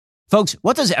Folks,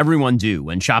 what does everyone do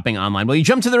when shopping online? Well, you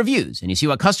jump to the reviews and you see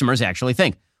what customers actually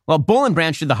think. Well, Boll &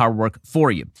 Branch did the hard work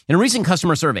for you. In a recent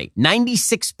customer survey,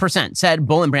 96% said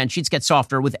Boll & Branch sheets get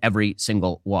softer with every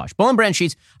single wash. Boll & Branch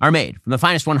sheets are made from the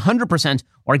finest 100%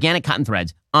 organic cotton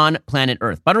threads on planet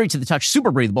Earth. Buttery to the touch,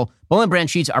 super breathable, Boll & Branch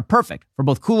sheets are perfect for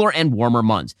both cooler and warmer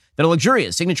months. Their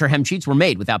luxurious signature hem sheets were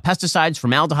made without pesticides,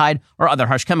 formaldehyde, or other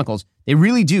harsh chemicals. They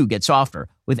really do get softer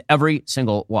with every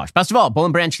single wash. Best of all, Boll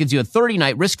 & Branch gives you a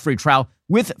 30-night risk-free trial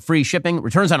with free shipping,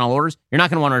 returns on all orders. You're not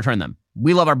going to want to return them.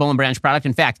 We love our Boll & Branch product.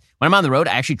 In fact, when I'm on the road,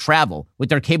 I actually travel with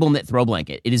their cable knit throw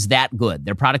blanket. It is that good.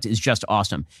 Their product is just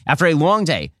awesome. After a long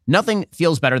day, nothing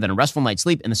feels better than a restful night's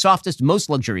sleep in the softest, most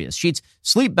luxurious sheets.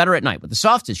 Sleep better at night with the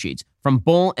softest sheets from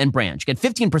Boll & Branch. Get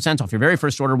 15% off your very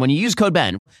first order when you use code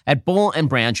BEN at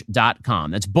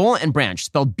bollandbranch.com. That's Boll & Branch,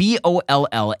 spelled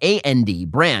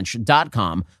BOLLAND,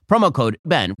 branch.com. Promo code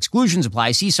BEN. Exclusions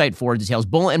apply. See site for details,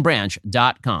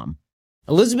 bollandbranch.com.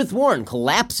 Elizabeth Warren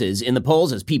collapses in the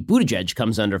polls as Pete Buttigieg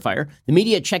comes under fire. The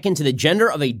media check into the gender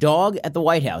of a dog at the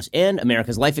White House, and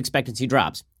America's life expectancy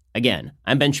drops. Again,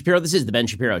 I'm Ben Shapiro. This is The Ben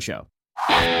Shapiro Show.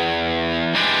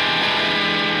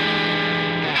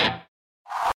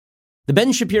 The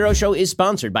Ben Shapiro Show is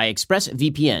sponsored by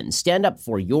ExpressVPN. Stand up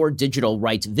for your digital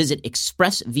rights. Visit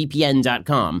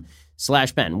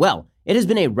expressvpn.com/Ben. Well, it has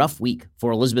been a rough week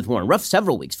for Elizabeth Warren, rough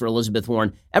several weeks for Elizabeth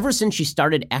Warren, ever since she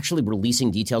started actually releasing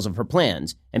details of her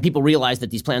plans. And people realized that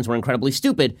these plans were incredibly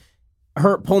stupid.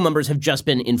 Her poll numbers have just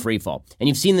been in free fall. And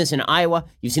you've seen this in Iowa.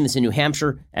 You've seen this in New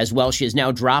Hampshire as well. She has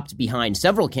now dropped behind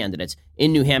several candidates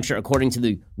in New Hampshire, according to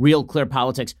the Real Clear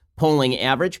Politics polling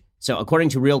average. So according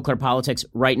to Real Clear Politics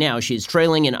right now, she is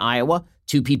trailing in Iowa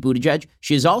to Pete Buttigieg.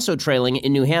 She is also trailing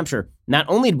in New Hampshire, not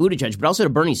only to Buttigieg, but also to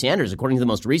Bernie Sanders, according to the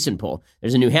most recent poll.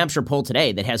 There's a New Hampshire poll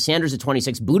today that has Sanders at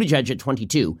 26, Buttigieg at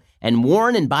 22, and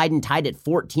Warren and Biden tied at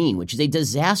 14, which is a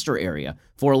disaster area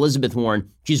for Elizabeth Warren.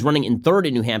 She's running in third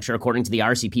in New Hampshire, according to the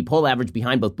RCP poll average,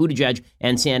 behind both Buttigieg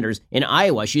and Sanders. In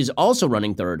Iowa, she is also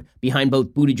running third behind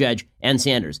both Buttigieg and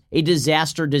Sanders. A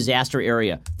disaster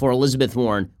area for Elizabeth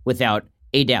Warren, without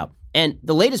a doubt. And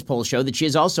the latest polls show that she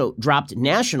has also dropped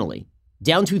nationally,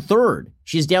 down to third.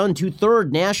 She's down to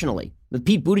third nationally, with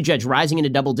Pete Buttigieg rising into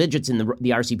double digits in the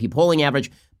RCP polling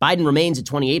average. Biden remains at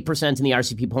 28% in the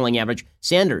RCP polling average.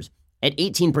 Sanders at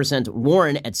 18%,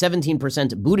 Warren at 17%,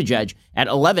 Buttigieg at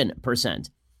 11%.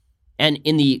 And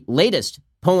in the latest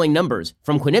polling numbers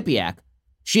from Quinnipiac,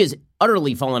 she has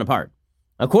utterly fallen apart.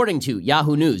 According to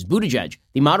Yahoo News, Buttigieg,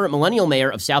 the moderate millennial mayor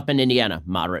of South Bend, Indiana,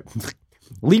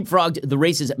 leapfrogged the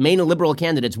race's main liberal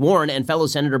candidates, Warren and fellow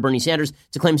Senator Bernie Sanders,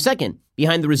 to claim second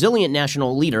behind the resilient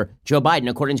national leader, Joe Biden,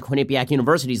 according to Quinnipiac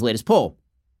University's latest poll.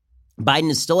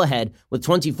 Biden is still ahead with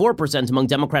 24% among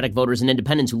Democratic voters and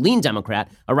independents who lean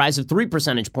Democrat, a rise of 3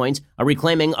 percentage points, a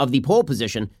reclaiming of the pole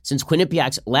position since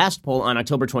Quinnipiac's last poll on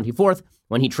October 24th,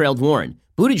 when he trailed Warren.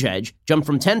 Buttigieg jumped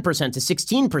from 10% to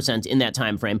 16% in that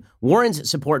time frame. Warren's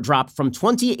support dropped from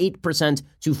 28%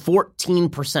 to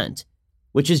 14%.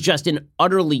 Which is just an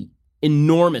utterly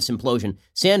enormous implosion.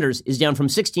 Sanders is down from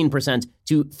 16%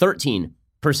 to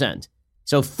 13%.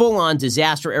 So full-on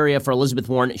disaster area for Elizabeth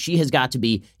Warren. She has got to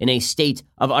be in a state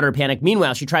of utter panic.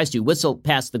 Meanwhile, she tries to whistle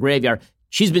past the graveyard.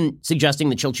 She's been suggesting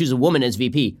that she'll choose a woman as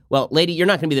VP. Well, lady, you're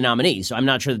not going to be the nominee, so I'm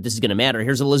not sure that this is going to matter.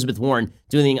 Here's Elizabeth Warren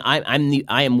doing the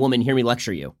I am woman, hear me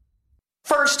lecture you.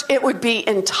 First, it would be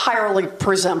entirely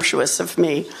presumptuous of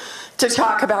me to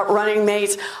talk about running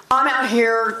mates. I'm out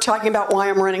here talking about why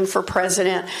I'm running for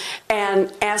president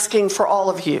and asking for all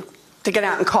of you to get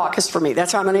out and caucus for me.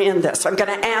 That's how I'm going to end this. I'm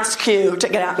going to ask you to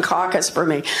get out and caucus for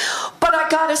me. But I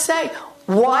got to say,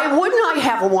 why wouldn't I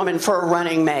have a woman for a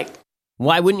running mate?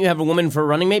 Why wouldn't you have a woman for a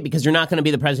running mate? Because you're not going to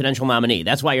be the presidential nominee.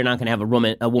 That's why you're not going to have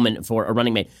a woman for a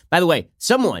running mate. By the way,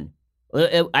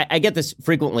 I get this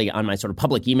frequently on my sort of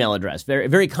public email address. Very,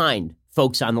 very kind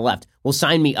folks on the left will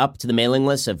sign me up to the mailing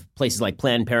list of places like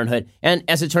Planned Parenthood and,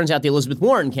 as it turns out, the Elizabeth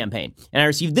Warren campaign. And I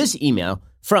received this email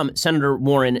from Senator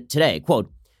Warren today.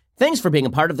 Quote, "Thanks for being a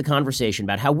part of the conversation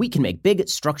about how we can make big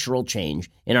structural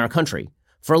change in our country.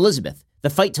 For Elizabeth, the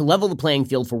fight to level the playing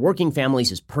field for working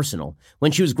families is personal.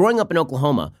 When she was growing up in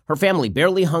Oklahoma, her family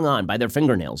barely hung on by their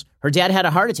fingernails. Her dad had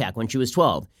a heart attack when she was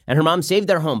 12, and her mom saved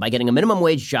their home by getting a minimum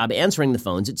wage job answering the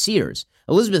phones at Sears.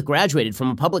 Elizabeth graduated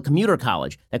from a public commuter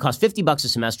college that cost $50 a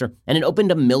semester, and it opened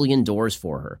 1 million doors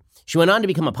for her. She went on to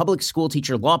become a public school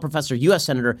teacher, law professor, U.S.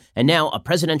 senator, and now a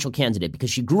presidential candidate because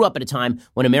she grew up at a time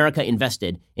when America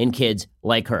invested in kids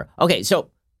like her." Okay, so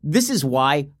this is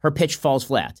why her pitch falls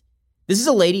flat. This is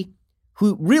a lady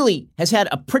who really has had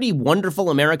a pretty wonderful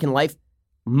American life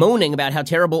moaning about how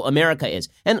terrible America is.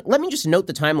 And let me just note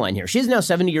the timeline here. She is now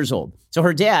 70 years old. So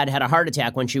her dad had a heart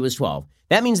attack when she was 12.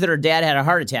 That means that her dad had a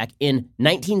heart attack in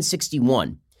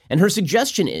 1961. And her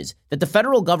suggestion is that the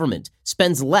federal government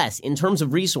spends less in terms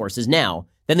of resources now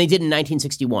than they did in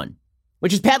 1961,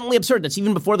 which is patently absurd. That's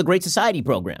even before the Great Society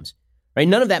programs, right?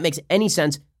 None of that makes any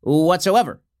sense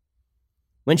whatsoever.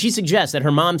 When she suggests that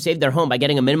her mom saved their home by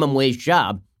getting a minimum wage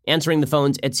job, answering the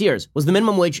phones at Sears, was the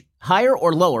minimum wage higher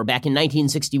or lower back in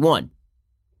 1961?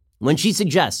 When she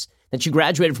suggests that she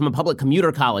graduated from a public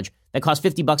commuter college that cost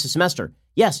 $50 a semester,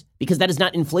 yes, because that is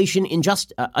not inflation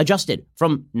adjusted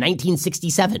from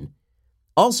 1967.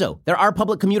 Also, there are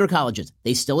public commuter colleges.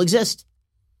 They still exist.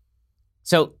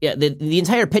 So yeah, the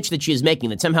entire pitch that she is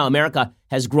making, that somehow America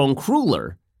has grown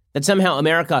crueler, that somehow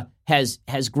America has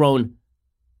grown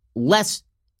less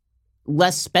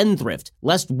spendthrift,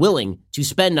 less willing to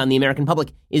spend on the American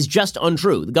public, is just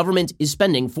untrue. The government is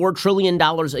spending $4 trillion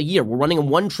a year. We're running a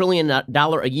 $1 trillion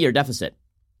a year deficit.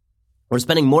 We're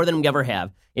spending more than we ever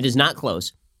have. It is not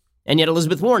close. And yet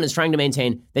Elizabeth Warren is trying to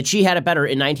maintain that she had it better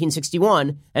in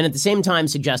 1961, and at the same time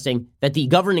suggesting that the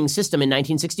governing system in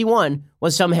 1961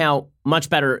 was somehow much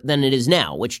better than it is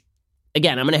now, which,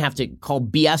 again, I'm going to have to call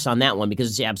BS on that one because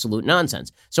it's absolute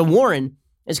nonsense. So Warren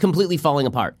is completely falling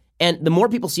apart. And the more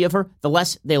people see of her, the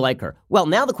less they like her. Well,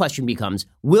 now the question becomes,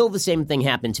 will the same thing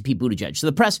happen to Pete Buttigieg? So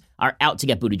the press are out to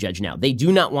get Buttigieg now. They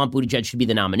do not want Buttigieg to be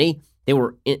the nominee. They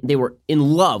were in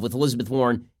love with Elizabeth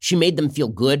Warren. She made them feel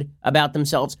good about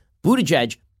themselves.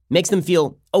 Buttigieg makes them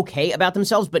feel okay about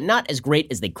themselves, but not as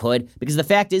great as they could, because the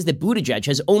fact is that Buttigieg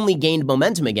has only gained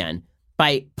momentum again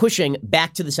by pushing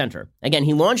back to the center. Again,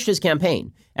 he launched his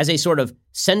campaign as a sort of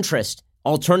centrist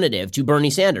alternative to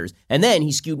Bernie Sanders, and then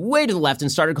he skewed way to the left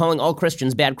and started calling all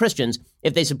Christians bad Christians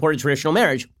if they supported traditional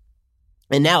marriage.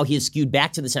 And now he has skewed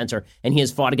back to the center, and he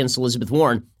has fought against Elizabeth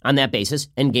Warren on that basis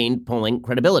and gained polling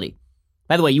credibility.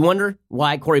 By the way, you wonder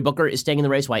why Cory Booker is staying in the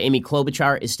race, why Amy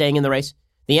Klobuchar is staying in the race?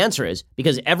 The answer is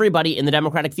because everybody in the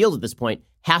Democratic field at this point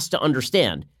has to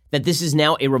understand that this is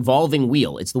now a revolving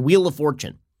wheel. It's the wheel of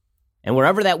fortune. And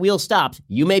wherever that wheel stops,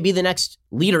 you may be the next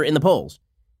leader in the polls.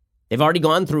 They've already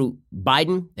gone through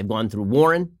Biden. They've gone through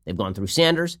Warren. They've gone through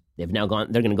Sanders. They're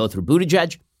going to go through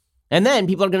Buttigieg. And then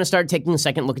people are going to start taking a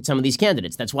second look at some of these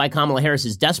candidates. That's why Kamala Harris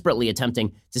is desperately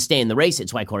attempting to stay in the race.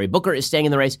 It's why Cory Booker is staying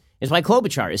in the race. It's why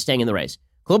Klobuchar is staying in the race.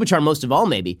 Klobuchar most of all,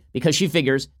 maybe, because she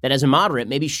figures that as a moderate,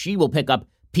 maybe she will pick up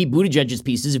Pete Buttigieg's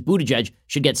pieces if Buttigieg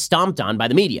should get stomped on by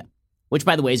the media, which,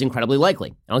 by the way, is incredibly likely.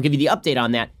 And I'll give you the update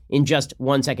on that in just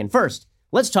 1 second. First,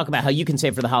 let's talk about how you can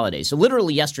save for the holidays. So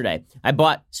literally yesterday, I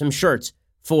bought some shirts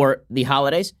for the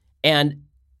holidays. And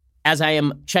as I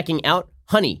am checking out,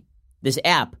 Honey, this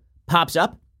app pops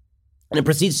up and it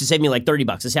proceeds to save me like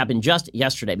 $30. This happened just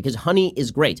yesterday because Honey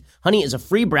is great. Honey is a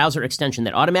free browser extension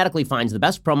that automatically finds the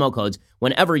best promo codes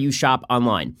whenever you shop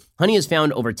online. Honey has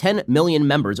found over 10 million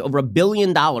members, over $1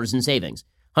 billion in savings.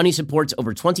 Honey supports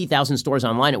over 20,000 stores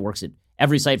online. It works at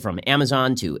every site from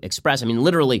Amazon to Express. I mean,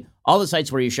 literally all the sites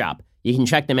where you shop. You can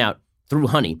check them out through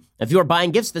Honey. If you're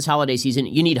buying gifts this holiday season,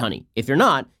 you need Honey. If you're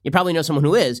not, you probably know someone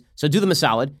who is, so do them a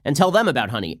solid and tell them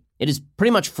about Honey. It is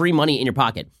pretty much free money in your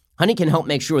pocket. Honey can help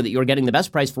make sure that you're getting the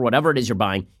best price for whatever it is you're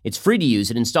buying. It's free to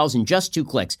use. It installs in just 2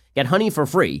 clicks. Get Honey for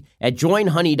free at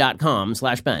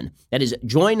joinhoney.com/Ben. That is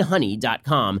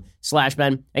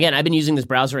joinhoney.com/Ben. Again, I've been using this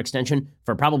browser extension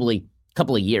for probably a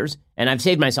couple of years, and I've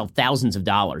saved myself thousands of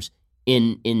dollars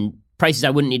in prices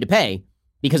I wouldn't need to pay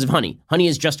because of Honey. Honey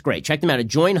is just great. Check them out at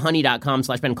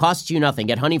joinhoney.com/Ben. Costs you nothing.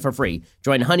 Get Honey for free.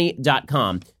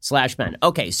 Joinhoney.com/Ben.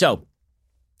 Okay, so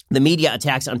the media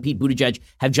attacks on Pete Buttigieg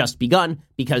have just begun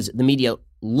because the media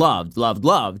loved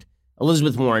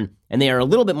Elizabeth Warren, and they are a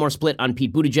little bit more split on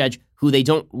Pete Buttigieg, who they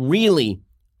don't really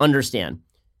understand.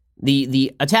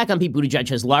 The attack on Pete Buttigieg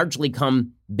has largely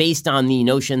come based on the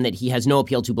notion that he has no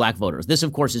appeal to black voters. This,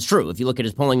 of course, is true. If you look at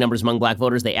his polling numbers among black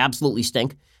voters, they absolutely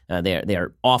stink. They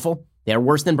are awful. They are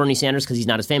worse than Bernie Sanders because he's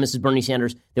not as famous as Bernie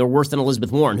Sanders. They were worse than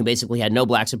Elizabeth Warren, who basically had no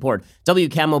black support. W.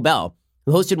 Kamau Bell,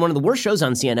 who hosted one of the worst shows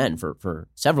on CNN for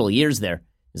several years there.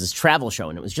 It was this travel show,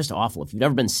 and it was just awful. If you've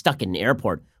ever been stuck in an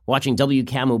airport watching W.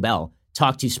 Kamau Bell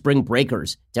talk to spring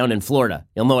breakers down in Florida,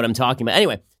 you'll know what I'm talking about.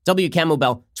 Anyway, W. Kamau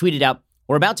Bell tweeted out,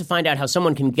 "We're about to find out how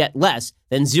someone can get less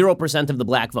than 0% of the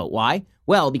black vote. Why?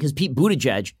 Well, because Pete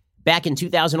Buttigieg, back in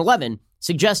 2011,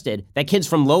 suggested that kids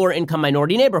from lower-income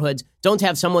minority neighborhoods don't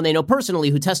have someone they know personally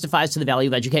who testifies to the value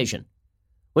of education,"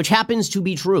 which happens to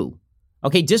be true.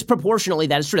 Okay, disproportionately,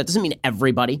 that is true. That doesn't mean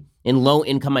everybody in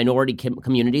low-income minority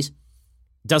communities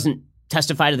doesn't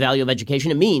testify to the value of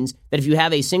education. It means that if you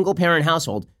have a single-parent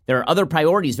household, there are other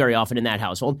priorities very often in that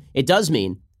household. It does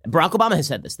mean Barack Obama has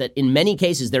said this, that in many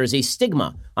cases there is a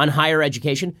stigma on higher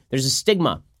education. There's a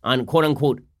stigma on, quote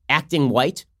unquote, acting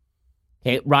white.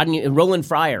 Okay, Roland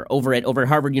Fryer over at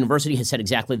Harvard University has said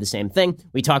exactly the same thing.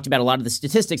 We talked about a lot of the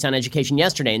statistics on education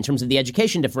yesterday in terms of the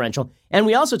education differential. And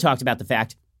we also talked about the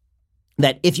fact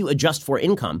that if you adjust for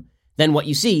income, then what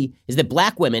you see is that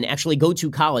black women actually go to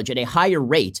college at a higher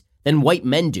rate than white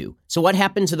men do. So what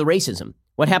happened to the racism?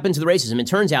 What happened to the racism? It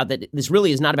turns out that this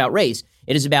really is not about race.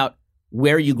 It is about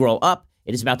where you grow up.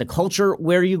 It is about the culture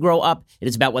where you grow up. It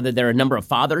is about whether there are a number of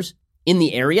fathers in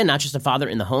the area, not just a father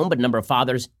in the home, but a number of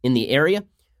fathers in the area,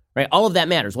 right? All of that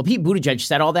matters. Well, Pete Buttigieg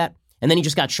said all that, and then he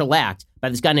just got shellacked by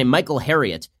this guy named Michael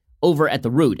Harriot over at The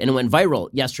Root, and it went viral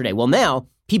yesterday. Well, now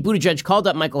Pete Buttigieg called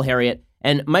up Michael Harriot,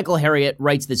 and Michael Harriot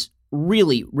writes this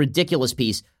really ridiculous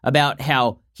piece about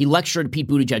how he lectured Pete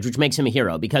Buttigieg, which makes him a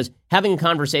hero, because having a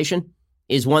conversation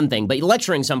is one thing, but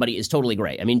lecturing somebody is totally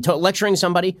great. I mean, lecturing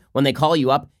somebody when they call you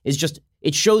up is just,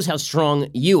 it shows how strong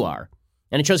you are.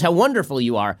 And it shows how wonderful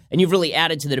you are. And you've really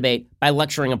added to the debate by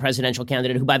lecturing a presidential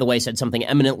candidate who, by the way, said something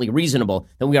eminently reasonable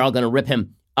that we are all going to rip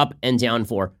him up and down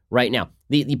for right now.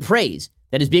 The praise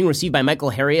that is being received by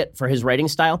Michael Harriot for his writing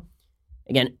style,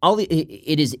 again,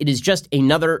 it is just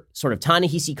another sort of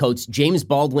Ta-Nehisi Coates, James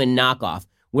Baldwin knockoff,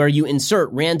 where you insert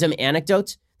random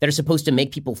anecdotes that are supposed to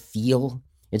make people feel.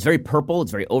 It's very purple.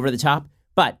 It's very over the top.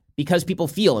 But because people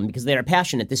feel and because they are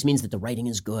passionate, this means that the writing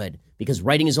is good. Because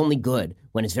writing is only good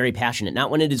when it's very passionate.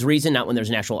 Not when it is reason, not when there's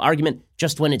an actual argument,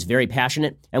 just when it's very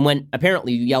passionate and when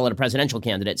apparently you yell at a presidential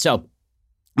candidate. So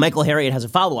Michael Harriot has a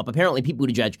follow-up. Apparently Pete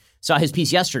Buttigieg saw his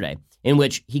piece yesterday in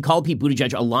which he called Pete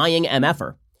Buttigieg a lying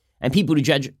MFer. And Pete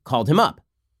Buttigieg called him up.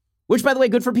 Which, by the way,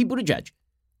 good for Pete Buttigieg.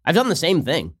 I've done the same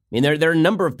thing. I mean, there are a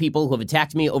number of people who have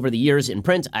attacked me over the years in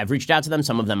print. I've reached out to them.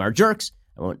 Some of them are jerks.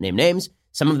 I won't name names.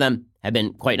 Some of them have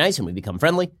been quite nice and we've become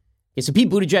friendly. Okay, so Pete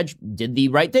Buttigieg did the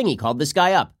right thing. He called this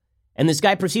guy up. And this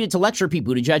guy proceeded to lecture Pete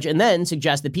Buttigieg and then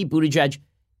suggest that Pete Buttigieg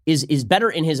is better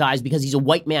in his eyes because he's a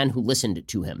white man who listened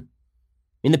to him.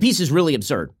 I mean, the piece is really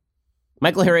absurd.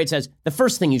 Michael Harriot says, the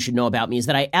first thing you should know about me is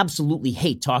that I absolutely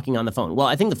hate talking on the phone. Well,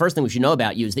 I think the first thing we should know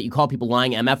about you is that you call people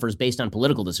lying MFers based on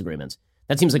political disagreements.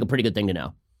 That seems like a pretty good thing to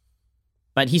know.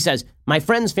 But he says, my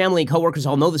friends, family, and coworkers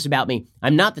all know this about me.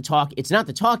 It's not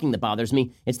the talking that bothers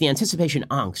me. It's the anticipation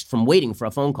angst from waiting for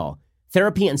a phone call.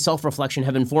 Therapy and self-reflection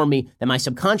have informed me that my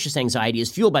subconscious anxiety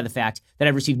is fueled by the fact that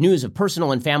I've received news of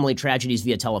personal and family tragedies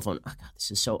via telephone. Oh, God,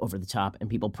 this is so over the top. And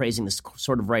people praising this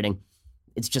sort of writing.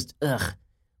 It's just, ugh.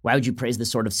 Why would you praise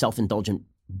this sort of self-indulgent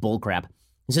bullcrap?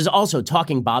 He says, also,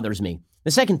 talking bothers me.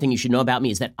 The second thing you should know about me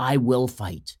is that I will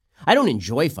fight. I don't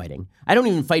enjoy fighting. I don't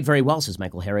even fight very well, says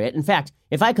Michael Harriot. In fact,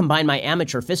 if I combine my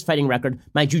amateur fist-fighting record,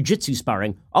 my jiu-jitsu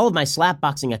sparring, all of my slap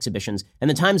boxing exhibitions, and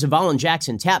the times Yvonne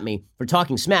Jackson tapped me for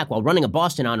talking smack while running a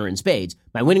Boston honor in spades,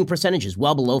 my winning percentage is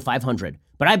well below 500.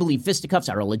 But I believe fisticuffs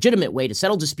are a legitimate way to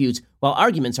settle disputes, while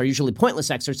arguments are usually pointless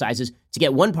exercises to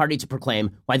get one party to proclaim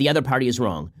why the other party is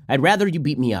wrong. I'd rather you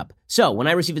beat me up. So, when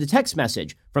I received a text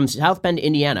message from South Bend,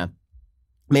 Indiana,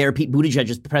 Mayor Pete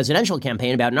Buttigieg's presidential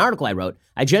campaign about an article I wrote,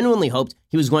 I genuinely hoped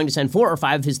he was going to send 4 or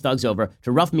 5 of his thugs over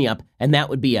to rough me up, and that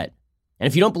would be it. And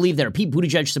if you don't believe there are Pete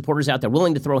Buttigieg supporters out there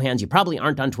willing to throw hands, you probably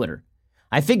aren't on Twitter.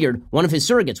 I figured one of his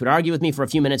surrogates would argue with me for a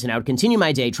few minutes and I would continue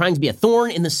my day trying to be a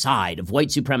thorn in the side of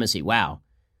white supremacy. Wow.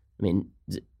 I mean,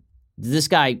 did this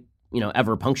guy,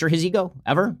 ever puncture his ego?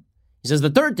 Ever? He says,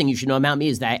 the third thing you should know about me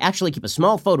is that I actually keep a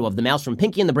small photo of the mouse from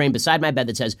Pinky and the Brain beside my bed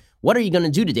that says, what are you going to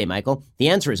do today, Michael? The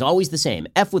answer is always the same.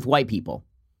 F with white people.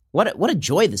 What a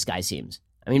joy this guy seems.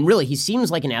 I mean, really, he seems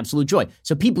like an absolute joy.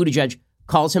 So Pete Buttigieg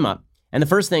calls him up. And the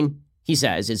first thing he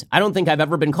says is, I don't think I've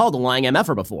ever been called a lying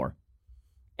MFer before.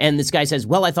 And this guy says,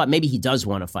 well, I thought maybe he does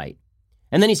want to fight.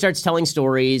 And then he starts telling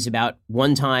stories about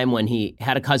one time when he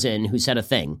had a cousin who said a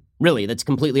thing. Really, that's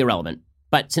completely irrelevant.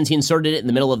 But since he inserted it in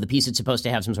the middle of the piece, it's supposed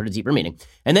to have some sort of deeper meaning.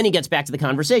 And then he gets back to the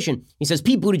conversation. He says,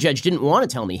 Pete Buttigieg didn't want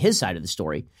to tell me his side of the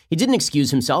story. He didn't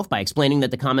excuse himself by explaining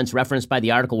that the comments referenced by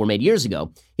the article were made years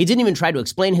ago. He didn't even try to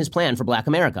explain his plan for Black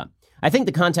America. I think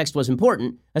the context was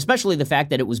important, especially the fact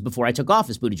that it was before I took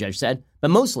office, Buttigieg said.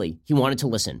 But mostly, he wanted to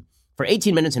listen. For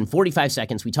 18 minutes and 45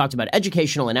 seconds, we talked about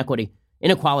educational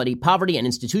inequality, poverty, and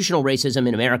institutional racism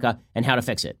in America and how to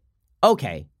fix it.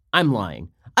 Okay, I'm lying.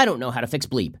 I don't know how to fix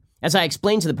bleep. As I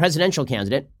explained to the presidential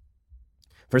candidate,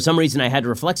 for some reason I had to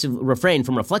refrain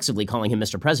from reflexively calling him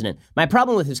Mr. President. My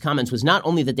problem with his comments was not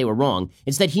only that they were wrong,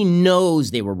 it's that he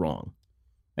knows they were wrong.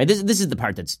 Right? This is the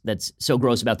part that's so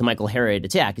gross about the Michael Harriot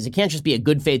attack, is it can't just be a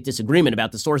good faith disagreement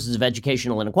about the sources of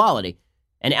educational inequality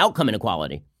and outcome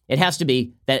inequality. It has to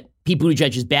be that Pete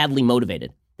Buttigieg is badly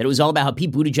motivated, that it was all about how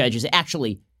Pete Buttigieg is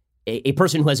actually a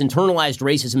person who has internalized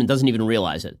racism and doesn't even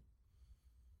realize it.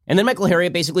 And then Michael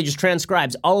Harriot basically just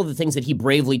transcribes all of the things that he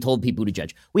bravely told Pete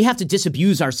Buttigieg. We have to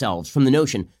disabuse ourselves from the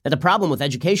notion that the problem with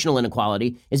educational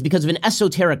inequality is because of an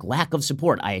esoteric lack of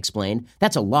support, I explained.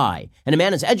 That's a lie. And a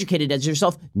man as educated as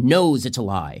yourself knows it's a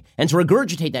lie. And to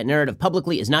regurgitate that narrative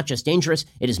publicly is not just dangerous,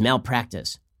 it is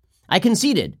malpractice. I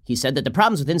conceded, he said, that the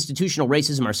problems with institutional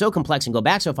racism are so complex and go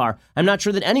back so far, I'm not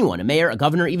sure that anyone, a mayor, a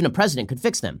governor, even a president, could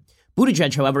fix them.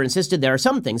 Buttigieg, however, insisted there are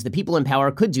some things that people in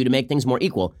power could do to make things more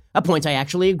equal, a point I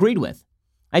actually agreed with.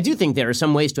 I do think there are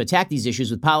some ways to attack these issues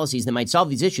with policies that might solve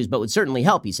these issues, but would certainly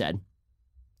help, he said.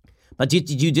 But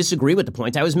did you disagree with the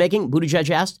point I was making? Buttigieg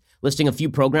asked, listing a few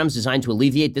programs designed to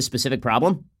alleviate this specific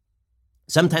problem.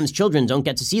 Sometimes children don't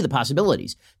get to see the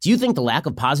possibilities. Do you think the lack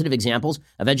of positive examples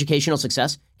of educational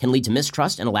success can lead to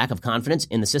mistrust and a lack of confidence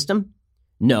in the system?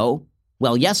 No.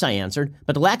 Well, yes, I answered,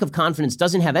 but the lack of confidence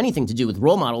doesn't have anything to do with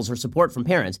role models or support from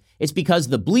parents. It's because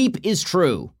the bleep is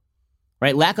true,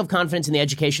 right? Lack of confidence in the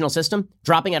educational system,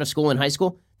 dropping out of school in high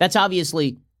school, that's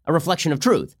obviously a reflection of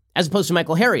truth, as opposed to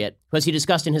Michael Harriot, who, as he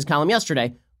discussed in his column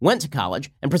yesterday, went to college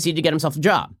and proceeded to get himself a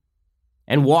job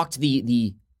and walked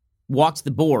the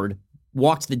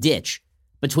ditch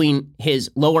between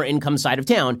his lower income side of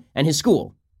town and his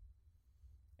school.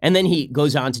 And then he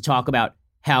goes on to talk about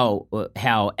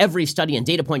how every study and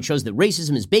data point shows that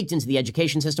racism is baked into the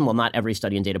education system. Well, not every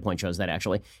study and data point shows that,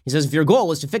 actually. He says, if your goal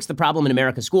was to fix the problem in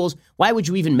America's schools, why would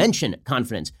you even mention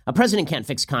confidence? A president can't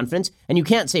fix confidence, and you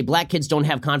can't say black kids don't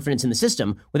have confidence in the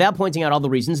system without pointing out all the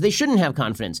reasons they shouldn't have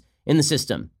confidence in the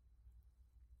system.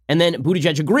 And then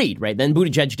Buttigieg agreed, right? Then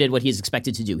Buttigieg did what he is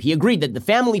expected to do. He agreed that the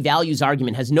family values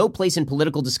argument has no place in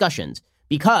political discussions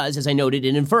because, as I noted,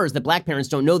 it infers that black parents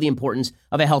don't know the importance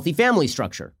of a healthy family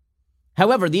structure.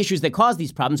 However, the issues that cause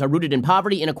these problems are rooted in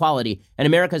poverty, inequality, and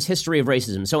America's history of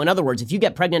racism. So in other words, if you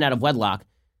get pregnant out of wedlock,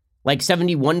 like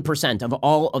 71% of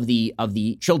all of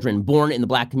the children born in the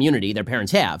black community, their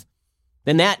parents have,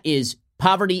 then that is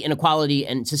poverty, inequality,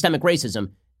 and systemic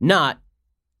racism, not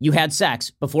you had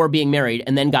sex before being married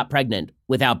and then got pregnant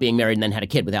without being married and then had a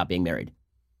kid without being married.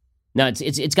 No,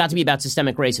 it's got to be about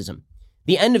systemic racism.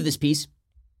 The end of this piece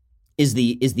is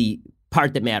the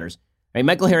part that matters. Right,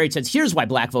 Michael Harriot says, here's why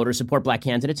black voters support black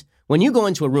candidates. When you go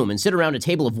into a room and sit around a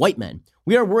table of white men,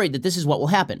 we are worried that this is what will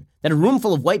happen, that a room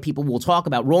full of white people will talk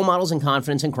about role models and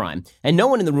confidence and crime, and no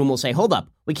one in the room will say, hold up,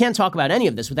 we can't talk about any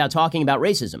of this without talking about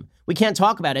racism. We can't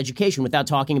talk about education without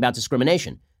talking about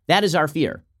discrimination. That is our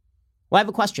fear. Well, I have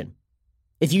a question.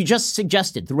 If you just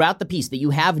suggested throughout the piece that you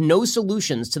have no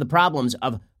solutions to the problems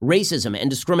of racism and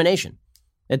discrimination,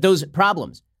 that those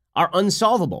problems are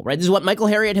unsolvable, right? This is what Michael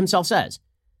Harriot himself says.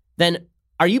 Then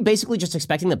are you basically just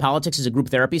expecting that politics is a group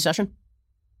therapy session?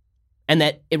 And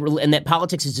that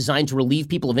politics is designed to relieve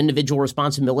people of individual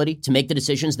responsibility to make the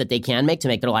decisions that they can make to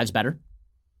make their lives better?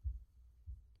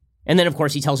 And then, of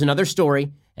course, he tells another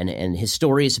story, and his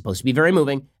story is supposed to be very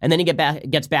moving. And then he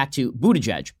gets back to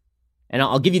Buttigieg. And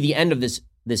I'll give you the end of this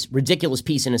ridiculous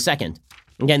piece in a second.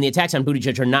 Again, the attacks on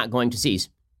Buttigieg are not going to cease.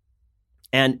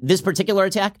 And this particular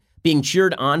attack, being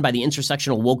cheered on by the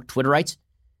intersectional woke Twitterites,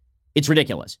 it's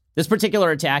ridiculous. This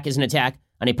particular attack is an attack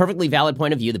on a perfectly valid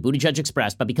point of view that Buttigieg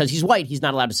expressed, but because he's white, he's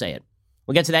not allowed to say it.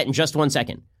 We'll get to that in just 1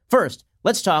 second. First,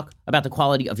 let's talk about the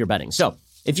quality of your bedding. So,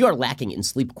 if you are lacking in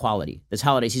sleep quality this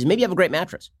holiday season, maybe you have a great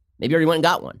mattress. Maybe you already went and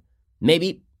got one.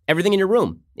 Maybe everything in your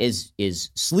room is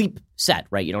sleep set,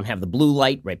 right? You don't have the blue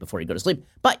light right before you go to sleep,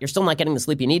 but you're still not getting the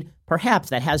sleep you need. Perhaps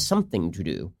that has something to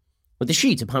do with the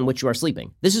sheets upon which you are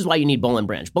sleeping. This is why you need Boll &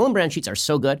 Branch. Boll & Branch sheets are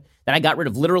so good that I got rid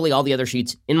of literally all the other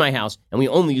sheets in my house, and we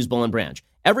only use Boll & Branch.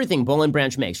 Everything Boll &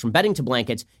 Branch makes, from bedding to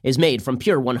blankets, is made from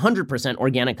pure 100%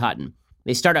 organic cotton.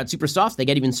 They start out super soft, they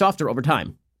get even softer over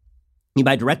time. You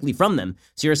buy directly from them,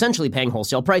 so you're essentially paying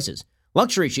wholesale prices.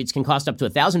 Luxury sheets can cost up to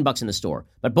 $1,000 in the store,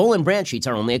 but Boll & Branch sheets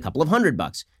are only a couple of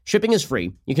 $100. Shipping is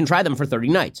free. You can try them for 30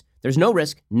 nights. There's no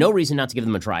risk, no reason not to give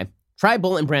them a try. Try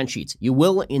Boll & Branch sheets. You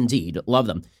will indeed love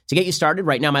them. To get you started,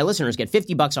 right now, my listeners get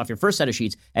 $50 off your first set of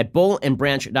sheets at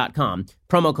bollandbranch.com.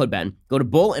 Promo code Ben. Go to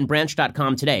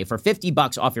bollandbranch.com today for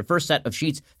 $50 off your first set of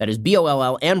sheets. That is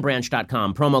BOLL and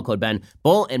branch.com. Promo code Ben.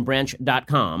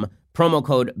 Bollandbranch.com. Promo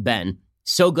code Ben.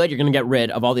 So good, you're going to get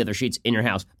rid of all the other sheets in your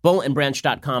house.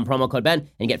 Bollandbranch.com. Promo code Ben, and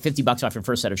you get $50 off your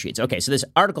first set of sheets. Okay, so this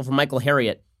article from Michael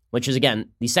Harriot, which is, again,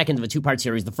 the second of a two-part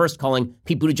series, the first calling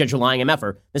Pete Buttigieg a lying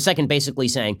MFer, the second basically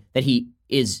saying that he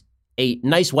is a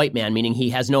nice white man, meaning he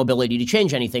has no ability to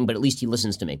change anything, but at least he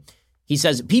listens to me. He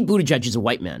says, Pete Buttigieg is a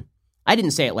white man. I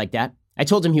didn't say it like that. I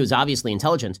told him he was obviously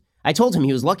intelligent. I told him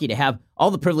he was lucky to have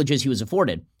all the privileges he was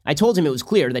afforded. I told him it was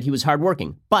clear that he was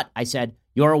hardworking. But, I said,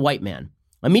 you're a white man.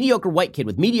 A mediocre white kid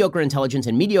with mediocre intelligence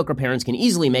and mediocre parents can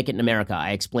easily make it in America,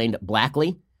 I explained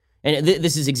blackly. And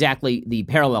this is exactly the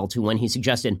parallel to when he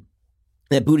suggested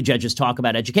that Buttigieg's talk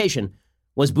about education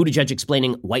was Buttigieg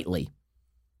explaining whitely.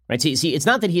 Right? See, it's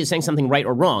not that he is saying something right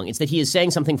or wrong. It's that he is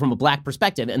saying something from a black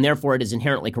perspective, and therefore it is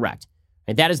inherently correct.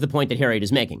 And that is the point that Harriet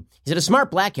is making. He said a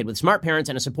smart black kid with smart parents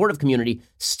and a supportive community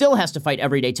still has to fight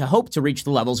every day to hope to reach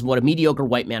the levels of what a mediocre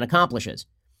white man accomplishes.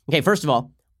 Okay, first of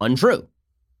all, untrue.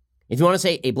 If you want to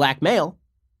say a black male,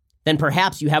 then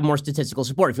perhaps you have more statistical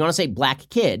support. If you want to say black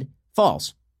kid,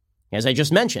 false. As I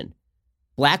just mentioned,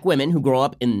 black women who grow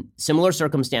up in similar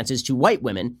circumstances to white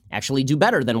women actually do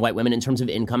better than white women in terms of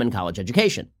income and college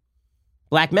education.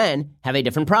 Black men have a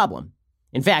different problem.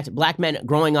 In fact, black men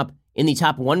growing up in the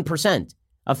top 1%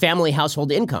 of family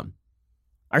household income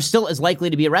are still as likely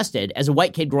to be arrested as a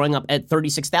white kid growing up at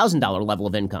 $36,000 level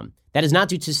of income. That is not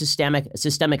due to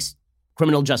systemic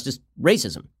criminal justice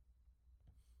racism.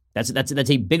 That's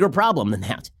a bigger problem than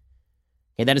that.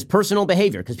 Okay, that is personal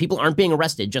behavior because people aren't being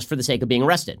arrested just for the sake of being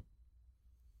arrested.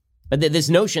 But this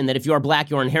notion that if you are black,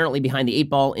 you are inherently behind the eight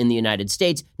ball in the United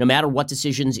States, no matter what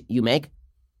decisions you make,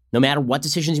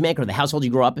 or the household you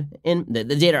grow up in, the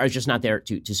data is just not there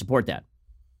to support that.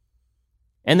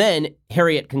 And then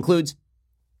Harriet concludes,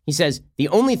 he says, the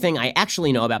only thing I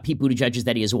actually know about Pete Buttigieg is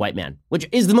that he is a white man, which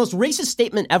is the most racist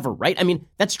statement ever, right? I mean,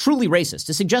 that's truly racist.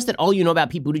 To suggest that all you know about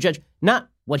Pete Buttigieg, not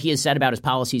what he has said about his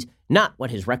policies, not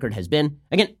what his record has been.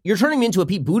 Again, you're turning me into a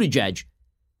Pete Buttigieg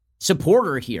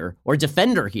supporter here or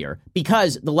defender here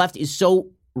because the left is so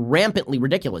rampantly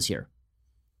ridiculous here.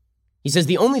 He says,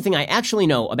 the only thing I actually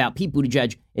know about Pete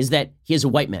Buttigieg is that he is a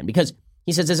white man. Because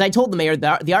he says, as I told the mayor,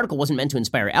 the article wasn't meant to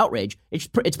inspire outrage.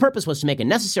 Its purpose was to make a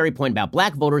necessary point about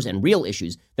black voters and real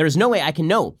issues. There is no way I can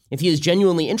know if he is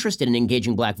genuinely interested in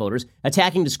engaging black voters,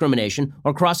 attacking discrimination,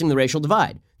 or crossing the racial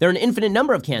divide. There are an infinite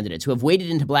number of candidates who have waded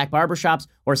into black barbershops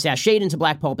or sashayed into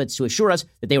black pulpits to assure us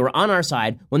that they were on our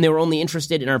side when they were only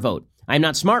interested in our vote. I am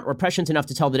not smart or prescient enough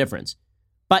to tell the difference.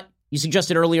 But you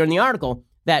suggested earlier in the article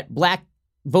that black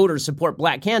voters support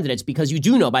black candidates because you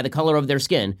do know by the color of their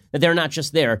skin that they're not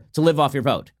just there to live off your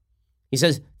vote. He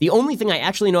says, the only thing I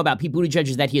actually know about Pete Buttigieg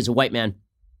is that he is a white man.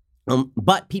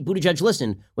 But Pete Buttigieg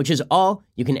listened, which is all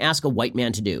you can ask a white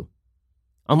man to do.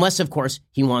 Unless, of course,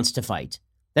 he wants to fight.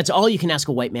 That's all you can ask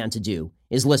a white man to do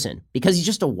is listen, because he's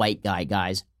just a white guy,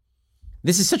 guys.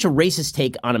 This is such a racist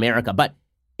take on America, but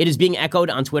it is being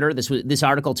echoed on Twitter. This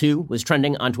article, too, was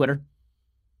trending on Twitter.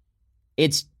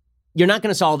 You're not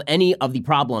going to solve any of the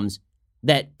problems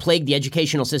that plague the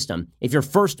educational system if your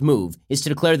first move is to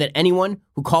declare that anyone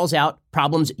who calls out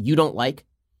problems you don't like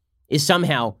is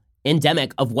somehow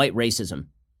endemic of white racism. And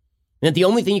that the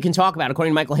only thing you can talk about,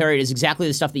 according to Michael Harriet, is exactly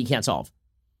the stuff that you can't solve.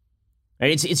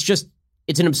 Right?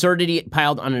 It's an absurdity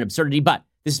piled on an absurdity, but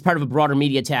this is part of a broader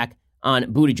media attack on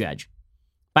Buttigieg.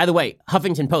 By the way,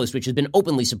 Huffington Post, which has been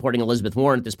openly supporting Elizabeth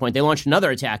Warren at this point, they launched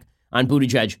another attack on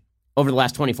Buttigieg over the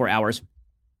last 24 hours.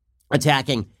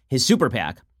 Attacking his super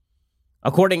PAC.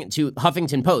 According to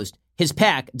Huffington Post, his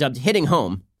PAC, dubbed Hitting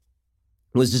Home,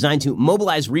 was designed to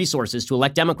mobilize resources to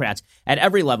elect Democrats at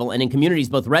every level and in communities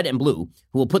both red and blue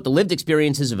who will put the lived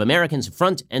experiences of Americans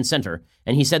front and center.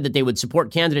 And he said that they would support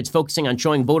candidates focusing on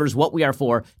showing voters what we are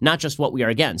for, not just what we are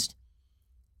against.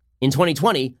 In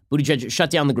 2020, Buttigieg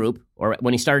shut down the group, or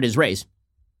when he started his race.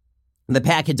 The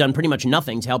PAC had done pretty much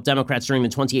nothing to help Democrats during the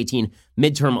 2018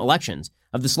 midterm elections.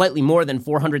 Of the slightly more than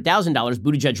 $400,000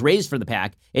 Buttigieg raised for the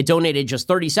PAC, it donated just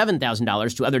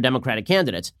 $37,000 to other Democratic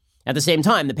candidates. At the same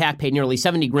time, the PAC paid nearly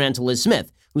 $70,000 to Liz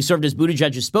Smith, who served as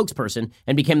Buttigieg's spokesperson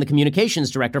and became the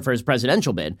communications director for his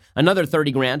presidential bid. Another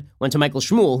 $30,000 went to Michael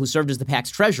Shmuel, who served as the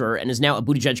PAC's treasurer and is now a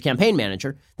Buttigieg campaign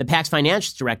manager. The PAC's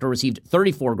finance director received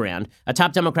 $34,000. A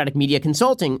top Democratic media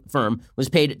consulting firm was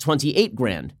paid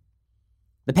 $28,000.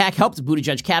 The PAC helped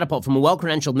Buttigieg catapult from a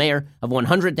well-credentialed mayor of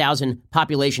 100,000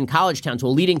 population college town to a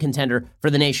leading contender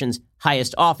for the nation's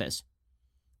highest office.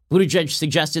 Buttigieg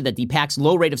suggested that the PAC's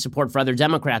low rate of support for other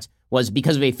Democrats was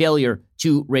because of a failure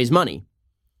to raise money.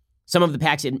 Some of the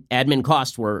PAC's admin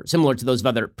costs were similar to those of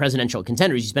other presidential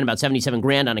contenders. He spent about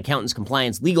 $77,000 on accountants,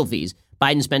 compliance, legal fees.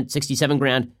 Biden spent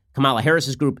 $67,000. Kamala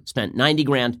Harris's group spent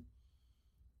 $90,000.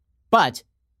 But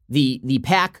the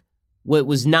PAC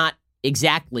was not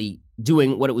exactly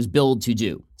doing what it was billed to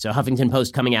do. So Huffington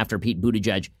Post coming after Pete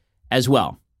Buttigieg as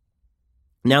well.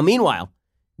 Now, meanwhile,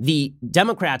 the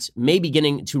Democrats may be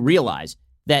beginning to realize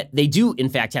that they do, in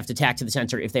fact, have to tack to the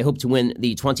center if they hope to win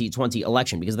the 2020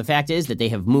 election, because the fact is that they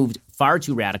have moved far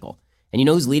too radical. And you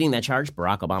know who's leading that charge?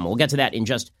 Barack Obama. We'll get to that in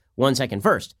just 1 second.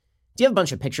 First, do you have a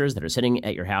bunch of pictures that are sitting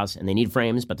at your house and they need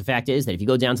frames, but the fact is that if you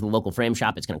go down to the local frame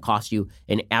shop, it's going to cost you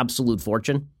an absolute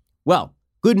fortune? Well,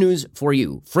 Good news for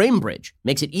you. FrameBridge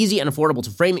makes it easy and affordable to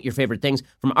frame your favorite things,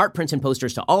 from art prints and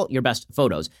posters to all your best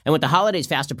photos. And with the holidays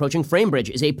fast approaching, FrameBridge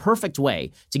is a perfect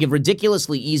way to give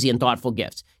ridiculously easy and thoughtful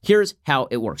gifts. Here's how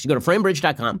it works. You go to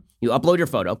framebridge.com, you upload your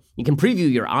photo, you can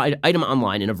preview your item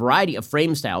online in a variety of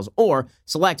frame styles or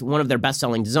select one of their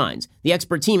best-selling designs. The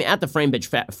expert team at the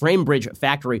FrameBridge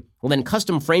factory will then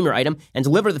custom frame your item and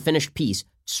deliver the finished piece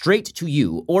straight to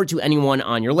you or to anyone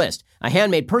on your list. A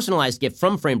handmade personalized gift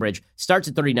from FrameBridge starts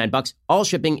at $39. All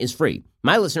shipping is free.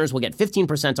 My listeners will get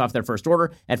 15% off their first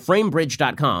order at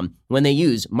framebridge.com when they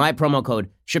use my promo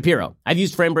code Shapiro. I've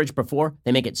used FrameBridge before.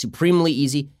 They make it supremely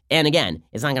easy. And again,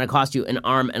 it's not going to cost you an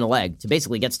arm and a leg to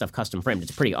basically get stuff custom framed.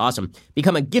 It's pretty awesome.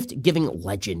 Become a gift-giving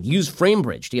legend. Use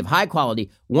FrameBridge to give high-quality,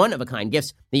 one-of-a-kind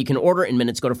gifts that you can order in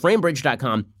minutes. Go to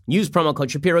framebridge.com. Use promo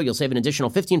code Shapiro. You'll save an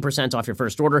additional 15% off your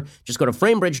first order. Just go to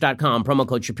framebridge.com, promo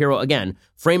code Shapiro. Again,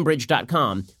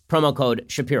 framebridge.com, promo code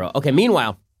Shapiro. Okay,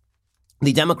 meanwhile,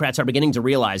 the Democrats are beginning to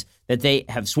realize that they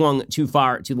have swung too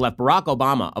far to the left. Barack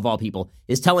Obama, of all people,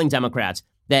 is telling Democrats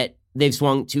that they've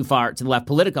swung too far to the left.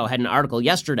 Politico had an article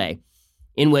yesterday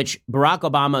in which Barack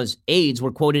Obama's aides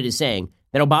were quoted as saying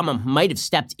that Obama might have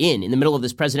stepped in the middle of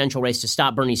this presidential race to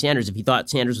stop Bernie Sanders if he thought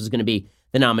Sanders was going to be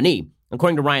the nominee.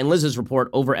 According to Ryan Liz's report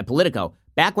over at Politico,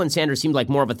 back when Sanders seemed like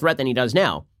more of a threat than he does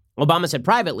now, Obama said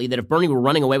privately that if Bernie were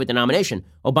running away with the nomination,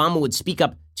 Obama would speak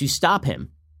up to stop him.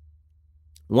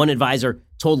 One advisor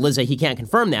told Liz he can't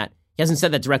confirm that. He hasn't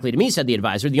said that directly to me, said the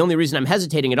advisor. The only reason I'm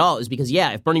hesitating at all is because,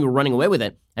 if Bernie were running away with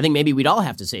it, I think maybe we'd all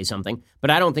have to say something,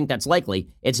 but I don't think that's likely.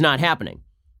 It's not happening.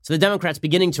 So the Democrats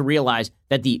beginning to realize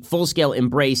that the full-scale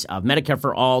embrace of Medicare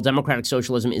for all, democratic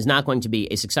socialism is not going to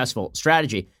be a successful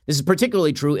strategy. This is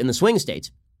particularly true in the swing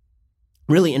states.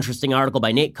 Really interesting article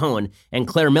by Nate Cohen and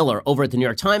Claire Miller over at the New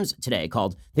York Times today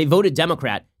called "They Voted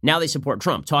Democrat, Now They Support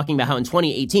Trump," talking about how in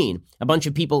 2018, a bunch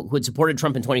of people who had supported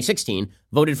Trump in 2016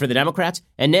 voted for the Democrats,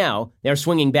 and now they're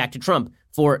swinging back to Trump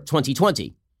for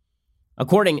 2020.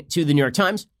 According to the New York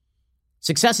Times,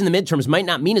 success in the midterms might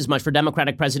not mean as much for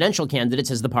Democratic presidential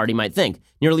candidates as the party might think.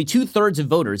 Nearly 2/3 of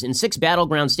voters in 6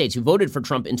 battleground states who voted for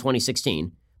Trump in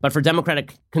 2016, but for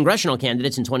Democratic congressional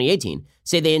candidates in 2018,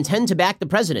 say they intend to back the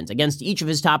president against each of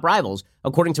his top rivals,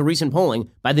 according to recent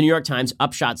polling by the New York Times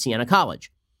Upshot Siena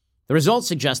College. The results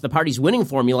suggest the party's winning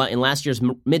formula in last year's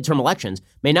midterm elections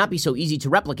may not be so easy to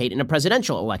replicate in a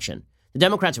presidential election. The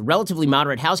Democrats' relatively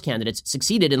moderate House candidates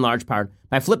succeeded in large part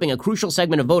by flipping a crucial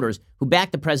segment of voters who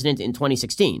backed the president in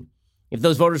 2016. If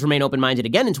those voters remain open-minded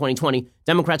again in 2020,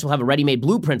 Democrats will have a ready-made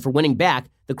blueprint for winning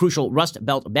back the crucial Rust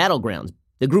Belt battlegrounds.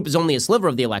 The group is only a sliver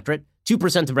of the electorate,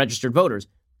 2% of registered voters,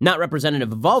 not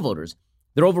representative of all voters.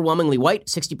 They're overwhelmingly white,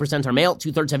 60% are male,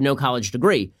 2/3 have no college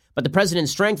degree. But the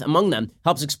president's strength among them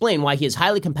helps explain why he is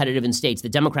highly competitive in states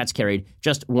that Democrats carried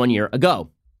just 1 year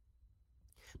ago.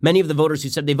 Many of the voters who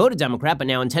said they voted Democrat but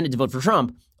now intended to vote for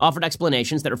Trump offered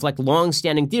explanations that reflect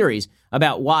long-standing theories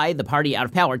about why the party out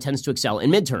of power tends to excel in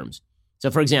midterms.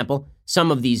 So, for example, some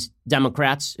of these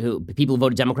Democrats, people who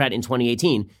voted Democrat in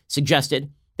 2018, suggested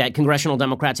that congressional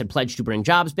Democrats had pledged to bring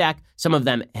jobs back. Some of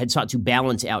them had sought to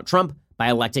balance out Trump by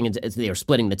electing, they are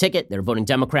splitting the ticket. They're voting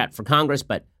Democrat for Congress,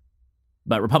 but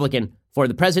Republican for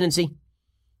the presidency.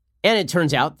 And it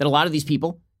turns out that a lot of these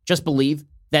people just believe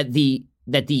that the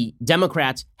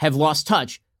Democrats have lost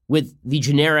touch with the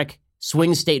generic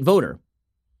swing state voter.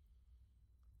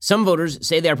 Some voters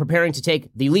say they are preparing to take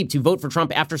the leap to vote for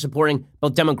Trump after supporting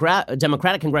both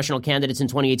Democratic congressional candidates in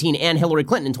 2018 and Hillary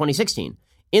Clinton in 2016.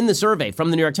 In the survey from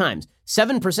the New York Times,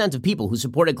 7% of people who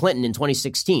supported Clinton in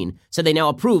 2016 said they now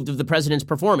approved of the president's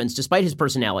performance despite his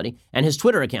personality and his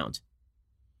Twitter account.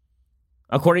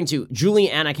 According to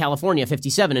Juliana California,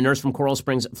 57, a nurse from Coral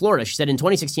Springs, Florida, she said, "In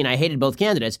 2016, I hated both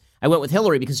candidates. I went with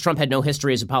Hillary because Trump had no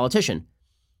history as a politician."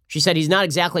 She said, "He's not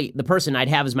exactly the person I'd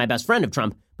have as my best friend of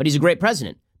Trump, but he's a great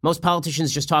president. Most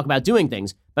politicians just talk about doing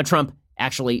things, but Trump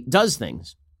actually does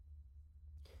things."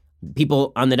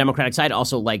 People on the Democratic side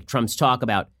also like Trump's talk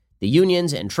about the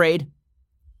unions and trade.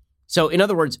 So, in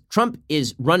other words, Trump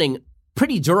is running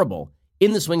pretty durable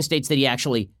in the swing states that he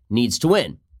actually needs to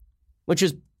win, which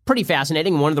is pretty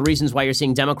fascinating. One of the reasons why you're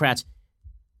seeing Democrats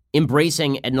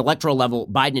embracing at an electoral level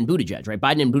Biden and Buttigieg, right?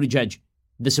 Biden and Buttigieg,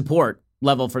 the support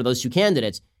level for those two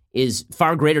candidates is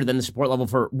far greater than the support level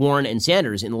for Warren and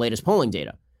Sanders in the latest polling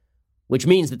data, which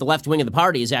means that the left wing of the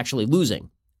party is actually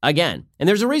losing again. And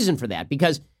there's a reason for that,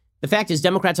 because the fact is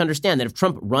Democrats understand that if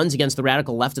Trump runs against the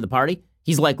radical left of the party,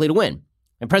 he's likely to win.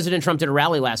 And President Trump did a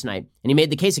rally last night, and he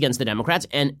made the case against the Democrats,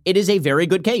 and it is a very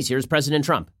good case. Here's President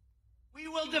Trump. "We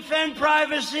will defend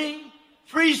privacy,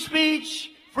 free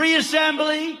speech, free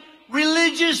assembly,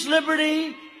 religious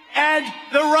liberty, and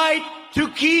the right to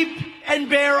keep and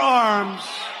bear arms.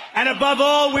 And above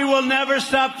all, we will never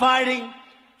stop fighting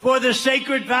for the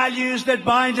sacred values that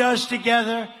bind us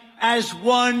together as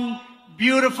one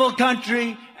beautiful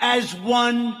country, as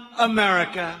one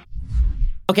America.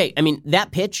 Okay, I mean,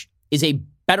 that pitch is a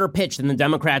better pitch than the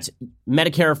Democrats'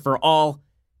 Medicare for all,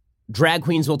 drag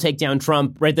queens will take down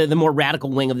Trump, right? The more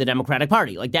radical wing of the Democratic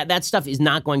Party. Like that stuff is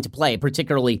not going to play,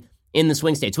 particularly in the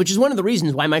swing states, which is one of the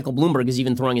reasons why Michael Bloomberg is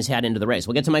even throwing his hat into the race.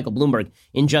 We'll get to Michael Bloomberg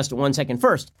in just 1 second.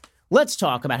 First, let's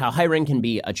talk about how hiring can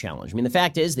be a challenge. I mean, the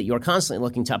fact is that you're constantly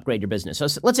looking to upgrade your business. So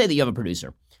let's say that you have a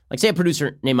producer, like say a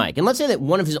producer named Mike, and let's say that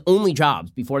one of his only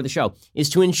jobs before the show is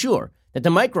to ensure that the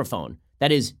microphone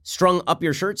that is strung up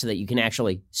your shirt so that you can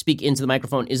actually speak into the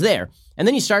microphone is there. And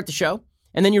then you start the show,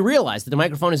 and then you realize that the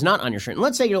microphone is not on your shirt. And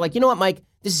let's say you're like, you know what, Mike,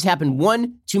 this has happened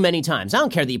one too many times. I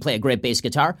don't care that you play a great bass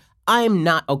guitar. I am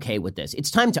not okay with this.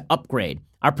 It's time to upgrade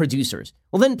our producers.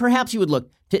 Well, then perhaps you would look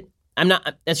to,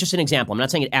 that's just an example. I'm not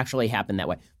saying it actually happened that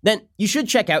way. Then you should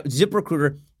check out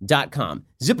ZipRecruiter.com.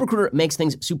 ZipRecruiter makes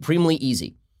things supremely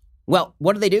easy. Well,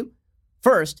 what do?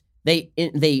 First, they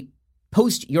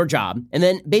post your job, and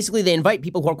then basically they invite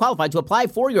people who are qualified to apply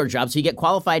for your job so you get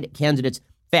qualified candidates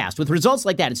fast. With results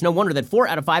like that, it's no wonder that 4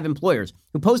 out of 5 employers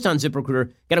who post on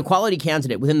ZipRecruiter get a quality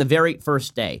candidate within the very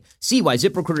first day. See why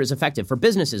ZipRecruiter is effective for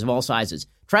businesses of all sizes.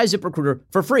 Try ZipRecruiter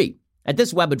for free at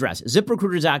this web address,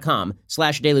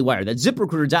 ZipRecruiter.com/dailywire. That's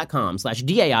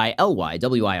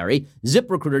ZipRecruiter.com/DAILYWIRE.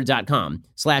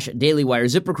 ZipRecruiter.com/dailywire.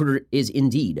 ZipRecruiter is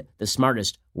indeed the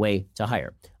smartest way to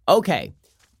hire. Okay,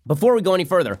 before we go any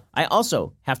further, I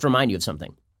also have to remind you of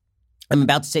something. I'm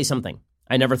about to say something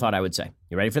I never thought I would say.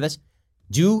 You ready for this?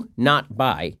 Do not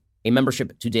buy a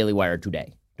membership to Daily Wire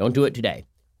today. Don't do it today.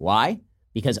 Why?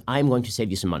 Because I'm going to save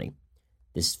you some money.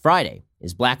 This Friday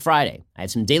is Black Friday. I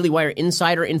have some Daily Wire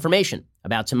insider information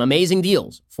about some amazing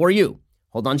deals for you.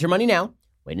 Hold on to your money now.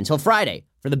 Wait until Friday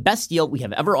for the best deal we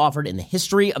have ever offered in the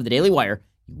history of the Daily Wire.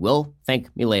 You will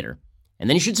thank me later. And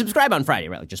then you should subscribe on Friday,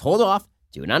 right? Like just hold off.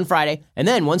 Do it on Friday. And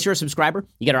then once you're a subscriber,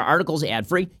 you get our articles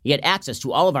ad-free. You get access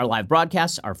to all of our live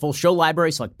broadcasts, our full show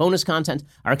library, select bonus content,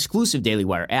 our exclusive Daily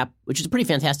Wire app, which is a pretty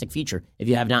fantastic feature if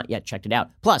you have not yet checked it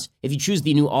out. Plus, if you choose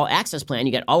the new all-access plan,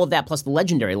 you get all of that plus the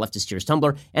legendary Leftist Tears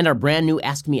Tumblr and our brand new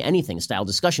Ask Me Anything style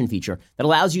discussion feature that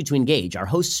allows you to engage our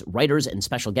hosts, writers, and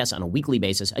special guests on a weekly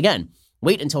basis. Again,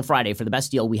 wait until Friday for the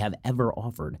best deal we have ever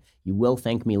offered. You will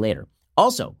thank me later.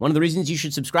 Also, one of the reasons you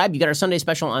should subscribe, you get our Sunday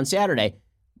special on Saturday.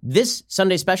 This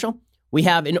Sunday special, we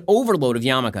have an overload of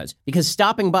yarmulkes because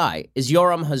stopping by is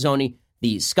Yoram Hazony,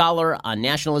 the scholar on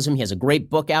nationalism. He has a great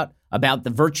book out about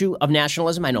the virtue of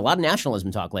nationalism. I know a lot of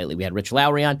nationalism talk lately. We had Rich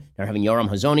Lowry on. They're having Yoram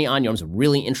Hazony on. Yoram's a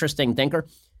really interesting thinker.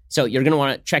 So you're going to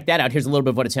want to check that out. Here's a little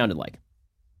bit of what it sounded like.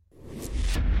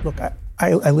 Look,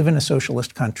 I live in a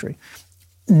socialist country.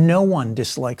 No one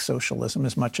dislikes socialism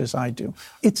as much as I do.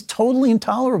 It's totally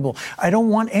intolerable. I don't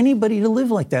want anybody to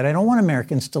live like that. I don't want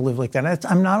Americans to live like that.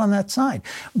 I'm not on that side.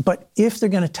 But if they're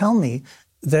going to tell me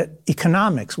that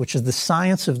economics, which is the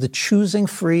science of the choosing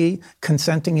free,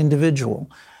 consenting individual,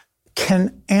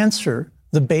 can answer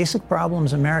the basic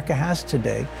problems America has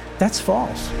today, that's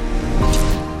false.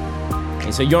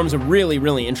 Okay, so Yoram's a really,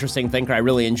 really interesting thinker. I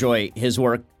really enjoy his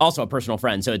work. Also a personal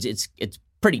friend, so it's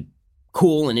pretty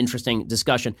cool and interesting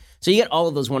discussion. So you get all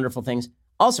of those wonderful things.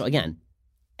 Also, again,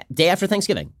 day after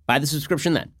Thanksgiving, buy the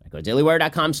subscription then. Go to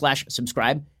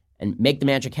dailywire.com/subscribe and make the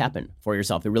magic happen for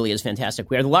yourself. It really is fantastic.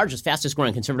 We are the largest, fastest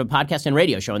growing conservative podcast and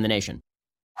radio show in the nation.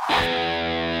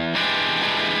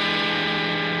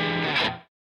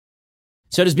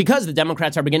 So it is because the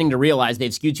Democrats are beginning to realize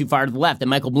they've skewed too far to the left that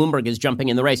Michael Bloomberg is jumping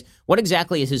in the race. What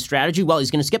exactly is his strategy? Well,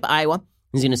 he's going to skip Iowa.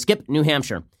 He's going to skip New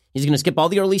Hampshire. He's going to skip all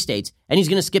the early states, and he's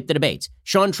going to skip the debates.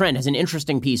 Sean Trent has an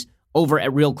interesting piece over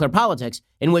at Real Clear Politics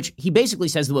in which he basically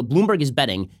says that what Bloomberg is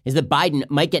betting is that Biden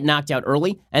might get knocked out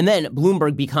early, and then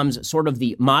Bloomberg becomes sort of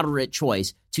the moderate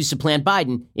choice to supplant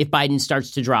Biden if Biden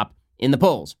starts to drop in the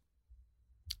polls.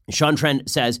 Sean Trent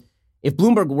says, if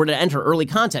Bloomberg were to enter early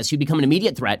contests, he'd become an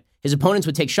immediate threat. His opponents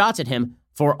would take shots at him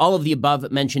for all of the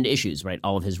above-mentioned issues, right?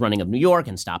 All of his running of New York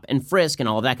and stop and frisk and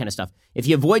all of that kind of stuff. If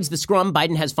he avoids the scrum,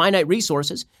 Biden has finite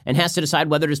resources and has to decide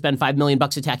whether to spend $5 million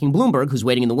attacking Bloomberg, who's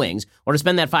waiting in the wings, or to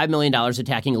spend that $5 million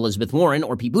attacking Elizabeth Warren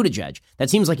or Pete Buttigieg. That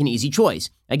seems like an easy choice.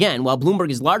 Again, while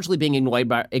Bloomberg is largely being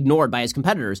ignored by his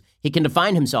competitors, he can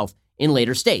define himself in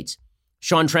later states.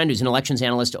 Sean Trent, who's an elections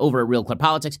analyst over at Real Clear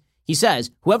Politics, he says,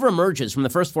 whoever emerges from the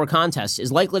first 4 contests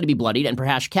is likely to be bloodied and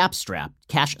perhaps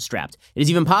cash-strapped. It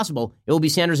is even possible it will be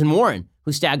Sanders and Warren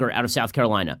who stagger out of South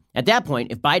Carolina. At that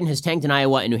point, if Biden has tanked in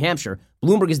Iowa and New Hampshire,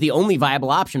 Bloomberg is the only viable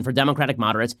option for Democratic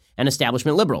moderates and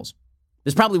establishment liberals.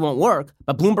 This probably won't work,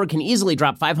 but Bloomberg can easily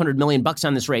drop $500 million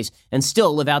on this race and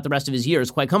still live out the rest of his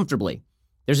years quite comfortably.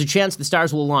 There's a chance the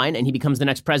stars will align and he becomes the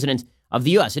next president of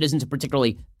the U.S. It isn't a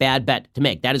particularly bad bet to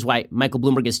make. That is why Michael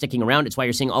Bloomberg is sticking around. It's why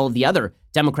you're seeing all of the other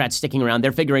Democrats sticking around.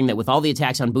 They're figuring that with all the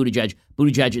attacks on Buttigieg,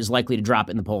 Buttigieg is likely to drop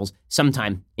in the polls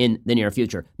sometime in the near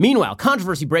future. Meanwhile,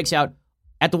 controversy breaks out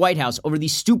at the White House over the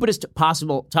stupidest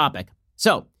possible topic.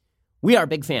 So, we are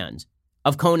big fans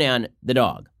of Conan the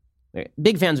dog. We're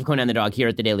big fans of Conan the dog here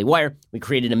at the Daily Wire. We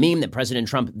created a meme that President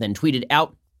Trump then tweeted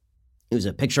out. It was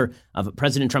a picture of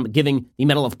President Trump giving the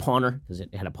Medal of Honor, because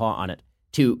it had a paw on it,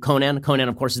 to Conan. Conan,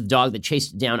 of course, is the dog that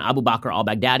chased down Abu Bakr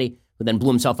al-Baghdadi, who then blew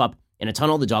himself up in a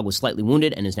tunnel. The dog was slightly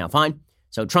wounded and is now fine.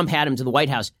 So Trump had him to the White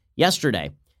House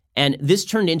yesterday. And this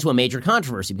turned into a major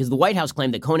controversy because the White House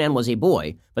claimed that Conan was a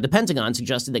boy, but the Pentagon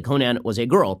suggested that Conan was a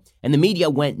girl. And the media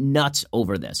went nuts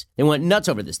over this. They went nuts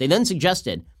over this. They then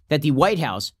suggested that the White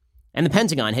House and the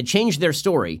Pentagon had changed their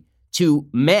story to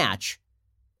match,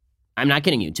 I'm not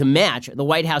kidding you, to match the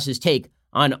White House's take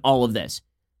on all of this.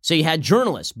 So you had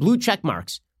journalists, blue check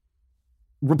marks,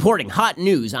 reporting hot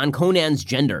news on Conan's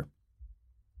gender.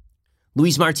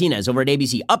 Luis Martinez over at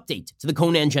ABC, update to the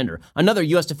Conan gender. Another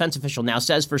U.S. defense official now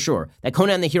says for sure that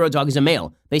Conan the hero dog is a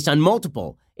male based on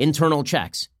multiple internal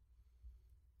checks.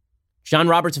 John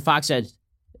Roberts of Fox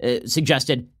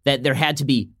suggested that there had to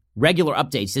be regular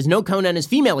updates. Says no, Conan is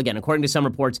female again, according to some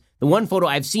reports. The one photo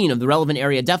I've seen of the relevant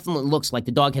area definitely looks like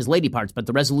the dog has lady parts, but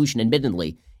the resolution,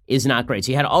 admittedly, is not great.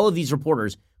 So you had all of these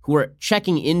reporters who were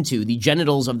checking into the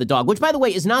genitals of the dog, which, by the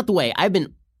way, is not the way I've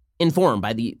been informed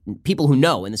by the people who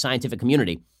know in the scientific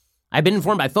community. I've been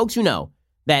informed by folks who know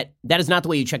that that is not the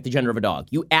way you check the gender of a dog.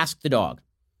 You ask the dog.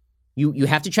 You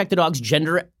have to check the dog's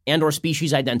gender and or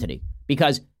species identity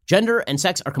because gender and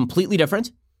sex are completely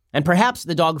different. And perhaps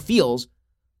the dog feels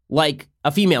like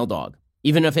a female dog,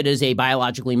 even if it is a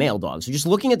biologically male dog. So just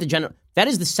looking at the gender, that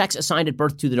is the sex assigned at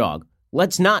birth to the dog.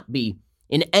 Let's not be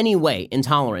in any way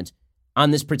intolerant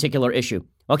on this particular issue.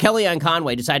 Well, Kellyanne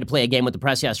Conway decided to play a game with the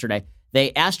press yesterday.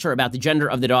 They asked her about the gender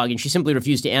of the dog, and she simply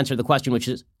refused to answer the question, which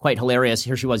is quite hilarious.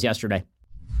 Here she was yesterday.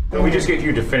 Can we just get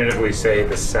you to definitively say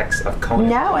the sex of Conan?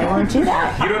 No, I won't do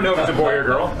that. You don't know if it's a boy or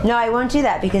girl? No, I won't do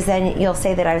that because then you'll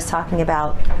say that I was talking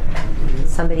about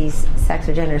somebody's sex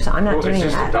or gender, so I'm not doing that.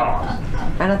 It's just a dog.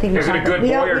 I don't think we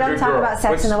talk about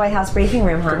sex in the White House briefing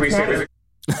room, Hans.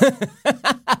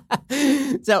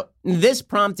 So this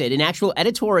prompted an actual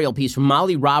editorial piece from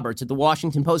Molly Roberts at the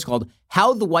Washington Post called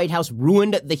How the White House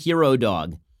Ruined the Hero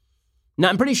Dog. Now,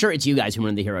 I'm pretty sure it's you guys who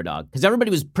ruined the hero dog because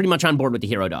everybody was pretty much on board with the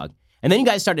hero dog. And then you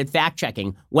guys started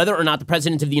fact-checking whether or not the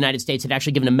president of the United States had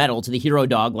actually given a medal to the hero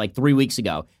dog like 3 weeks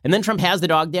ago. And then Trump has the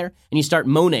dog there, and you start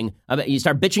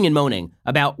bitching and moaning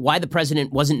about why the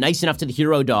president wasn't nice enough to the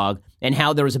hero dog and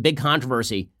how there was a big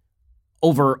controversy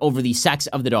over the sex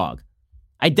of the dog.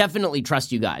 I definitely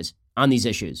trust you guys on these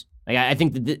issues. Like, I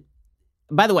think that,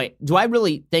 by the way, do I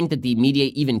really think that the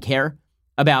media even care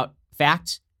about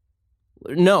facts?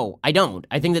 No, I don't.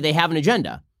 I think that they have an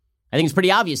agenda. I think it's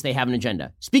pretty obvious they have an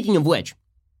agenda. Speaking of which,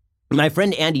 my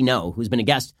friend Andy Ngo, who's been a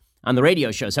guest on the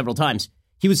radio show several times,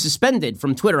 he was suspended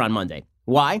from Twitter on Monday.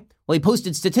 Why? Well, he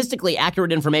posted statistically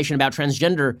accurate information about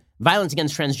violence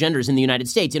against transgenders in the United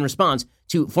States in response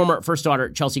to former First Daughter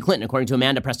Chelsea Clinton, according to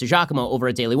Amanda Prestigiacomo over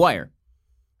at Daily Wire.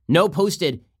 Ngo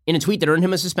posted in a tweet that earned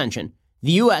him a suspension,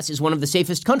 the U.S. is one of the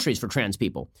safest countries for trans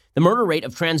people. The murder rate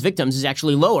of trans victims is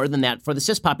actually lower than that for the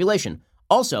cis population.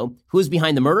 Also, who is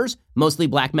behind the murders? Mostly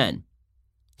black men.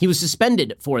 He was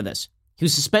suspended for this. He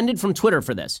was suspended from Twitter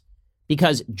for this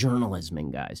because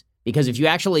journalism, guys. Because if you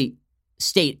actually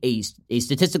state a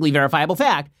statistically verifiable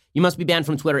fact, you must be banned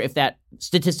from Twitter if that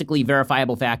statistically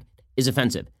verifiable fact is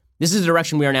offensive. This is the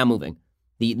direction we are now moving.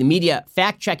 The media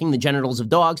fact-checking the genitals of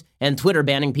dogs and Twitter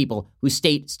banning people who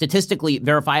state statistically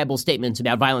verifiable statements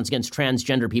about violence against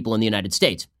transgender people in the United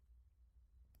States.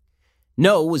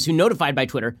 Ngo was notified by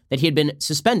Twitter that he had been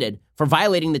suspended for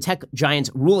violating the tech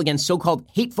giant's rule against so-called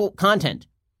hateful content.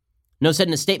 Ngo said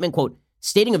in a statement, quote,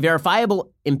 stating a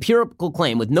verifiable empirical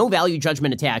claim with no value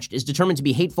judgment attached is determined to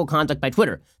be hateful conduct by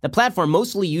Twitter. The platform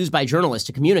mostly used by journalists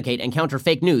to communicate and counter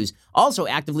fake news also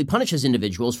actively punishes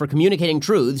individuals for communicating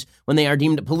truths when they are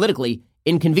deemed politically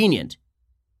inconvenient.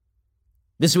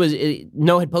 This was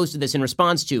Ngo had posted this in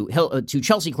response to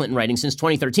Chelsea Clinton writing since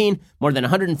 2013. More than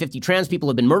 150 trans people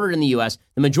have been murdered in the U.S.,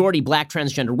 the majority black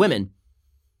transgender women.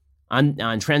 On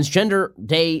Transgender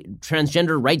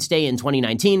Rights Day in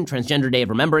 2019, Transgender Day of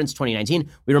Remembrance 2019,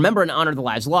 we remember and honor the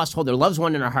lives lost, hold their loved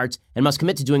ones in our hearts, and must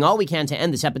commit to doing all we can to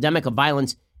end this epidemic of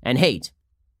violence and hate.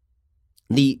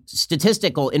 The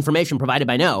statistical information provided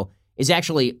by Ngo is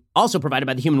actually also provided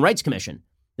by the Human Rights Commission.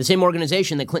 the same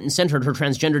organization that Clinton centered her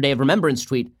Transgender Day of Remembrance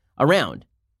tweet around.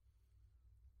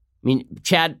 I mean,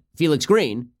 Chad Felix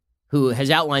Green, who has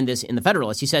outlined this in The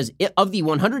Federalist, he says, of the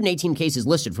 118 cases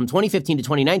listed from 2015 to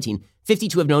 2019,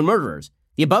 52 have known murderers.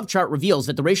 The above chart reveals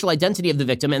that the racial identity of the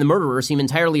victim and the murderer seem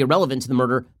entirely irrelevant to the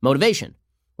murder motivation.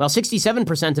 While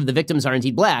 67% of the victims are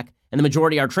indeed black, and the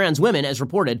majority are trans women, as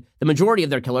reported, the majority of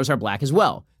their killers are black as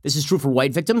well. This is true for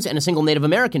white victims and a single Native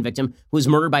American victim who was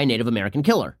murdered by a Native American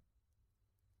killer.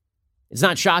 It's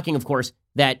not shocking, of course,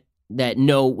 that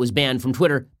No was banned from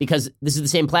Twitter, because this is the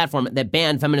same platform that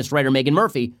banned feminist writer Meghan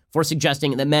Murphy for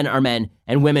suggesting that men are men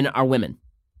and women are women.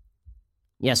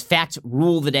 Yes, facts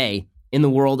rule the day in the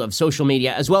world of social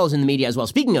media, as well as in the media as well.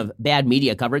 Speaking of bad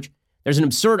media coverage, there's an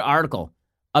absurd article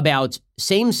about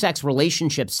same-sex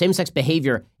relationships, same-sex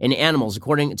behavior in animals,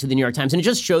 according to the New York Times. And it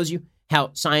just shows you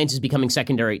how science is becoming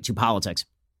secondary to politics.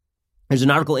 There's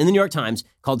an article in the New York Times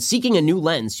called Seeking a New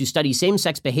Lens to Study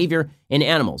Same-Sex Behavior in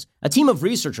Animals. A team of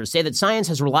researchers say that science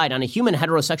has relied on a human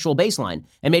heterosexual baseline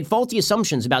and made faulty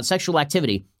assumptions about sexual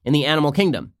activity in the animal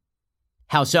kingdom.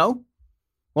 How so?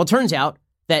 Well, it turns out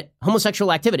that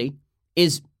homosexual activity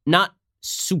is not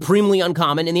supremely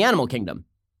uncommon in the animal kingdom.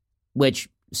 Which,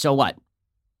 so what?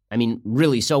 I mean,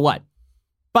 really, so what?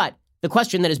 But the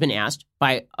question that has been asked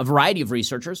by a variety of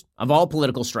researchers of all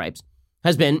political stripes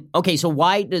has been, okay, so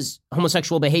why does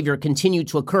homosexual behavior continue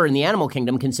to occur in the animal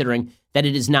kingdom, considering that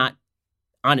it is not,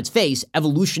 on its face,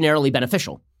 evolutionarily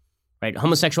beneficial, right?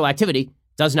 Homosexual activity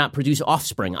does not produce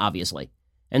offspring, obviously.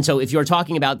 And so if you're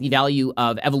talking about the value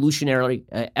of evolutionary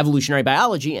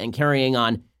biology and carrying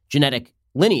on genetic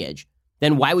lineage,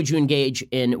 then why would you engage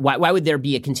in, why would there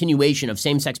be a continuation of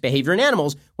same-sex behavior in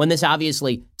animals when this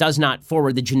obviously does not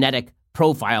forward the genetic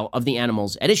profile of the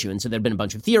animals at issue? And so there have been a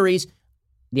bunch of theories.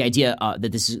 The idea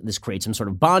that this creates some sort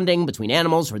of bonding between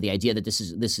animals, or the idea that this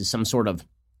is some sort of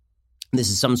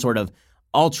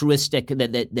altruistic,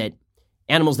 that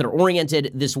animals that are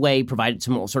oriented this way provide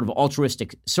some sort of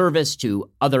altruistic service to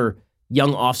other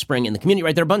young offspring in the community,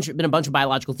 right? There have been a bunch of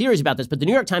biological theories about this, but the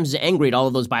New York Times is angry at all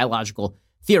of those biological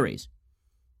theories.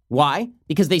 Why?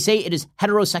 Because they say it is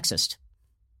heterosexist.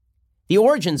 The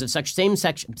origins of such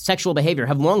same-sex sexual behavior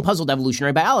have long puzzled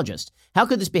evolutionary biologists. How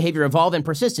could this behavior evolve and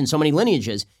persist in so many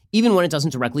lineages, even when it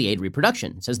doesn't directly aid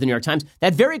reproduction? Says the New York Times.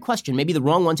 That very question may be the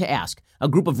wrong one to ask. A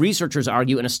group of researchers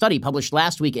argue in a study published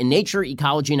last week in Nature,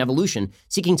 Ecology, and Evolution,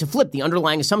 seeking to flip the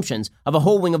underlying assumptions of a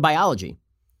whole wing of biology.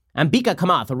 Ambika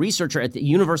Kamath, a researcher at the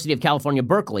University of California,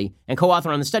 Berkeley, and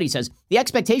co-author on the study, says, the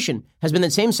expectation has been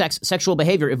that same-sex sexual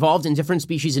behavior evolved in different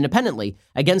species independently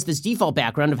against this default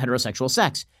background of heterosexual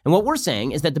sex. And what we're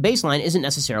saying is that the baseline isn't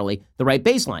necessarily the right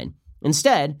baseline.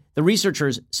 Instead, the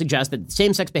researchers suggest that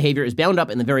same-sex behavior is bound up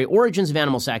in the very origins of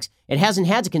animal sex. It hasn't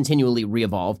had to continually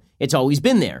re-evolve. It's always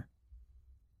been there.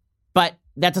 But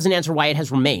that doesn't answer why it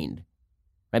has remained,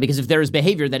 right? Because if there is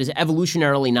behavior that is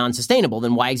evolutionarily non-sustainable,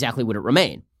 then why exactly would it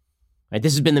remain? Right,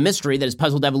 this has been the mystery that has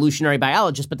puzzled evolutionary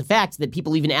biologists, but the fact that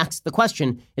people even ask the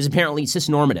question is apparently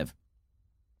cisnormative.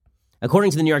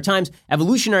 According to the New York Times,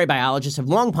 evolutionary biologists have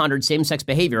long pondered same-sex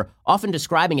behavior, often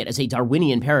describing it as a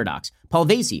Darwinian paradox. Paul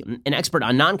Vasey, an expert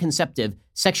on non-conceptive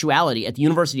sexuality at the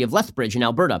University of Lethbridge in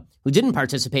Alberta, who didn't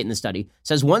participate in the study,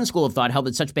 says one school of thought held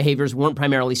that such behaviors weren't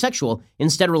primarily sexual,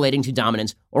 instead relating to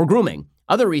dominance or grooming.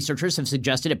 Other researchers have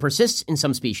suggested it persists in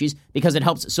some species because it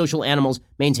helps social animals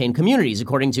maintain communities,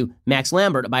 according to Max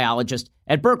Lambert, a biologist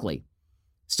at Berkeley.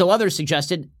 Still others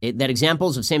suggested that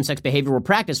examples of same-sex behavior were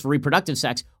practiced for reproductive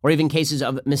sex or even cases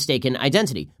of mistaken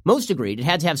identity. Most agreed it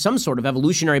had to have some sort of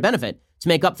evolutionary benefit to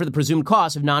make up for the presumed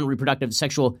cost of non-reproductive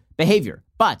sexual behavior.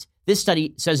 But this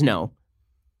study says no.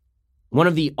 One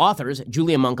of the authors,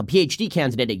 Julia Monk, a PhD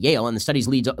candidate at Yale and the study's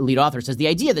lead author, says the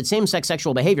idea that same-sex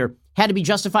sexual behavior had to be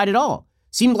justified at all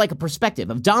seemed like a perspective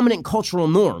of dominant cultural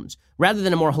norms rather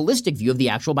than a more holistic view of the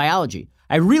actual biology.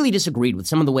 I really disagreed with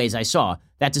some of the ways I saw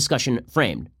that discussion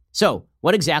framed. So,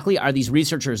 what exactly are these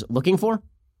researchers looking for?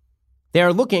 They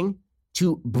are looking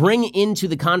to bring into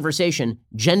the conversation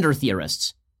gender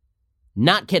theorists.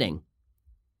 Not kidding.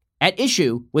 At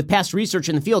issue with past research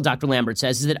in the field, Dr. Lambert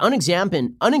says, is that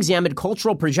unexamined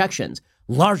cultural projections,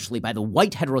 largely by the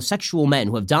white heterosexual men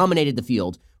who have dominated the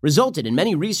field, resulted in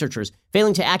many researchers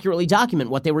failing to accurately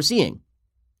document what they were seeing.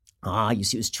 You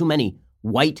see, there's too many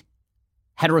white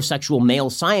heterosexual male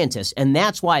scientists, and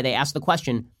that's why they asked the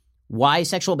question, why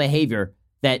sexual behavior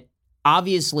that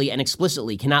obviously and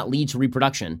explicitly cannot lead to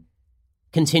reproduction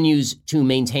continues to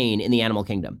maintain in the animal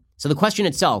kingdom. So the question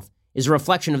itself is a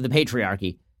reflection of the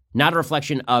patriarchy, not a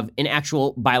reflection of an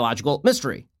actual biological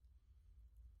mystery.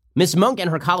 Ms. Monk and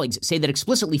her colleagues say that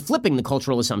explicitly flipping the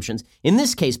cultural assumptions, in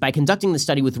this case by conducting the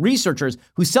study with researchers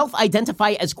who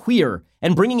self-identify as queer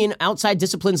and bringing in outside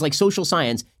disciplines like social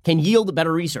science, can yield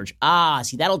better research.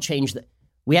 See, that'll change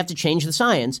we have to change the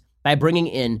science by bringing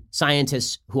in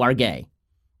scientists who are gay,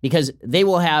 because they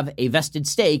will have a vested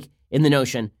stake in the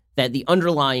notion that the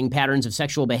underlying patterns of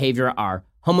sexual behavior are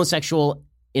homosexual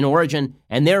in origin,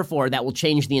 and therefore that will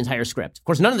change the entire script. Of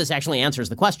course, none of this actually answers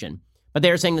the question, but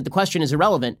they are saying that the question is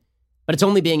irrelevant, but it's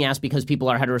only being asked because people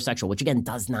are heterosexual, which again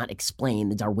does not explain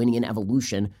the Darwinian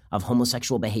evolution of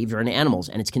homosexual behavior in animals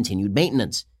and its continued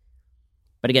maintenance.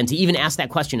 But again, to even ask that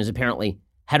question is apparently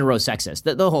heterosexist.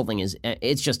 The whole thing is,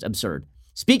 it's just absurd.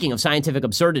 Speaking of scientific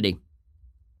absurdity,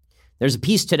 there's a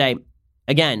piece today,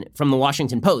 again, from the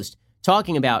Washington Post,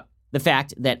 talking about the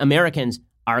fact that Americans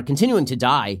are continuing to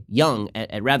die young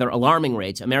at rather alarming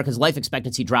rates. America's life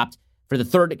expectancy dropped for the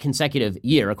third consecutive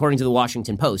year, according to the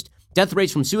Washington Post. Death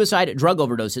rates from suicide, drug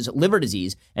overdoses, liver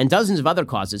disease, and dozens of other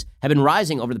causes have been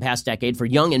rising over the past decade for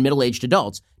young and middle-aged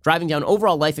adults, driving down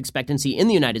overall life expectancy in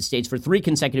the United States for 3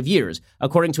 consecutive years,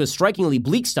 according to a strikingly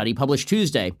bleak study published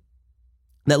Tuesday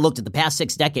that looked at the past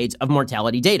 6 decades of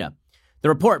mortality data. The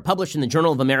report, published in the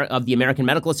Journal of the American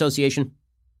Medical Association,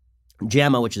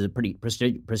 JAMA, which is a pretty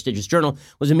prestigious journal,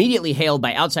 was immediately hailed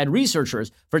by outside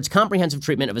researchers for its comprehensive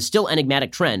treatment of a still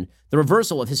enigmatic trend, the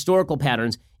reversal of historical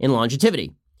patterns in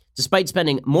longevity. Despite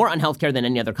spending more on healthcare than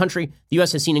any other country, the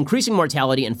U.S. has seen increasing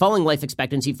mortality and falling life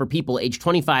expectancy for people aged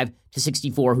 25 to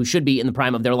 64 who should be in the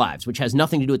prime of their lives, which has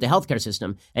nothing to do with the healthcare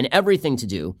system and everything to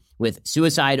do with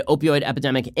suicide, opioid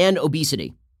epidemic, and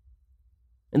obesity.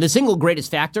 And the single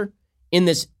greatest factor in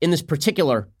this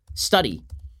particular study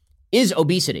is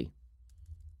obesity.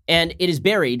 And it is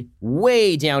buried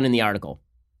way down in the article.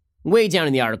 Way down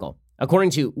in the article.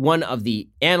 According to one of the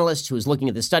analysts who is looking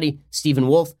at the study, Stephen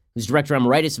Wolf, who's director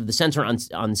emeritus of the Center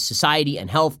on Society and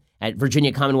Health at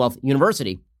Virginia Commonwealth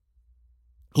University,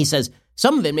 he says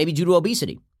some of it may be due to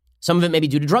obesity. Some of it may be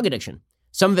due to drug addiction.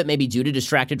 Some of it may be due to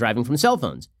distracted driving from cell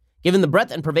phones. Given the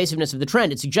breadth and pervasiveness of the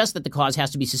trend, it suggests that the cause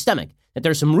has to be systemic, that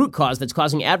there's some root cause that's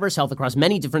causing adverse health across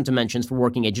many different dimensions for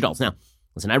working-age adults. Now,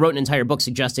 listen, I wrote an entire book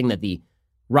suggesting that the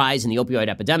rise in the opioid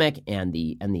epidemic and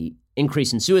the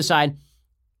increase in suicide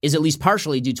is at least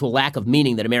partially due to a lack of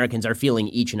meaning that Americans are feeling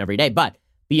each and every day. But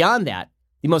beyond that,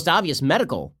 the most obvious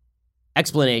medical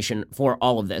explanation for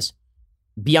all of this,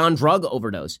 beyond drug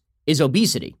overdose, is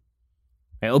obesity.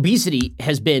 Right? Obesity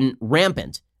has been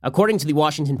rampant, according to the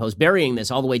Washington Post, burying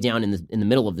this all the way down in the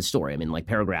middle of the story. I mean, like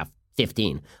paragraph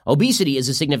 15. Obesity is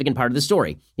a significant part of the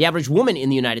story. The average woman in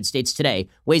the United States today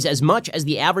weighs as much as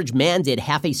the average man did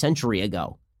half a century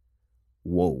ago.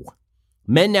 Whoa.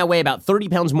 Men now weigh about 30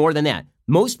 pounds more than that.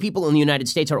 Most people in the United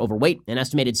States are overweight, an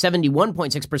estimated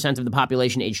 71.6% of the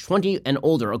population aged 20 and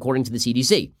older, according to the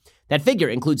CDC. That figure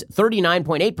includes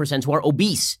 39.8% who are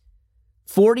obese.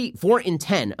 4 in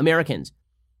 10 Americans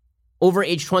over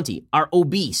age 20 are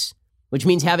obese, which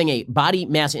means having a body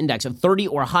mass index of 30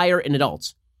 or higher in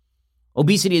adults.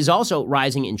 Obesity is also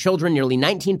rising in children. Nearly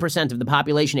 19% of the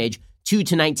population age 2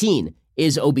 to 19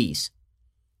 is obese.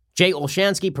 Jay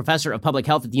Olshansky, professor of public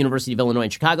health at the University of Illinois in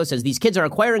Chicago, says these kids are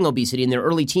acquiring obesity in their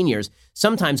early teen years,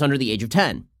 sometimes under the age of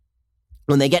 10.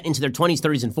 When they get into their 20s,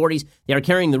 30s, and 40s, they are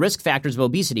carrying the risk factors of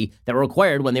obesity that were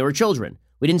acquired when they were children.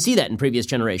 We didn't see that in previous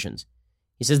generations.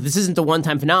 He says this isn't a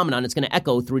one-time phenomenon. It's going to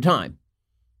echo through time.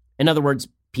 In other words,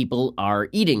 people are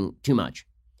eating too much.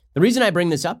 The reason I bring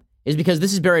this up is because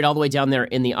this is buried all the way down there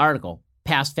in the article.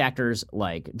 Past factors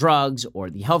like drugs or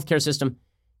the healthcare system.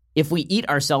 If we eat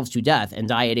ourselves to death and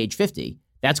die at age 50,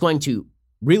 that's going to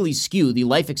really skew the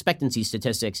life expectancy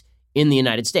statistics in the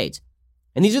United States.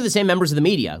 And these are the same members of the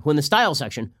media who in the style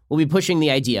section will be pushing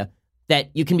the idea that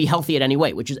you can be healthy at any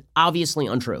weight, which is obviously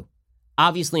untrue.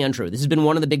 Obviously untrue. This has been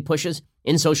one of the big pushes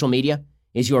in social media,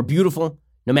 is you are beautiful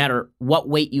no matter what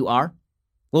weight you are.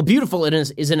 Well, beautiful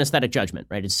is an aesthetic judgment,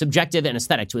 right? It's subjective and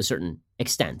aesthetic to a certain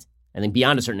extent. I think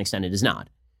beyond a certain extent, it is not.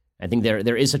 I think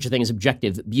there is such a thing as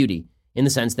objective beauty in the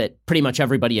sense that pretty much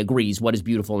everybody agrees what is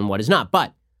beautiful and what is not.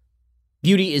 But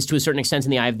beauty is to a certain extent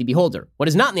in the eye of the beholder. What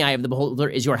is not in the eye of the beholder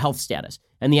is your health status.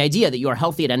 And the idea that you are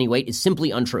healthy at any weight is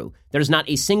simply untrue. There is not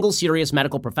a single serious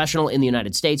medical professional in the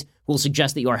United States who will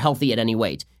suggest that you are healthy at any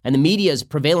weight. And the media's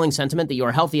prevailing sentiment that you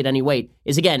are healthy at any weight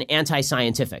is, again,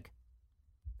 anti-scientific.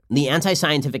 The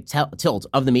anti-scientific tilt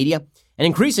of the media, and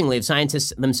increasingly of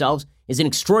scientists themselves, is an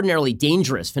extraordinarily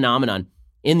dangerous phenomenon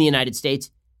in the United States.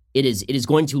 It is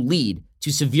going to lead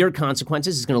to severe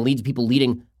consequences. It's going to lead to people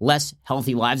leading less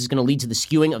healthy lives. It's going to lead to the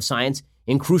skewing of science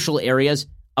in crucial areas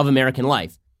of American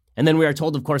life. And then we are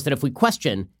told, of course, that if we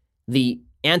question the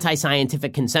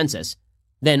anti-scientific consensus,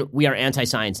 then we are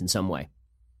anti-science in some way.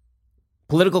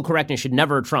 Political correctness should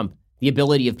never trump the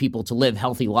ability of people to live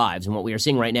healthy lives. And what we are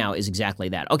seeing right now is exactly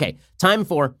that. Okay, time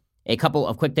for a couple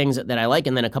of quick things that I like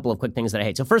and then a couple of quick things that I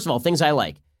hate. So first of all, things I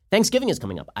like. Thanksgiving is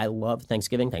coming up. I love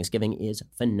Thanksgiving. Thanksgiving is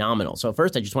phenomenal. So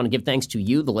first, I just want to give thanks to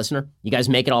you, the listener. You guys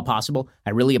make it all possible.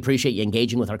 I really appreciate you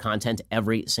engaging with our content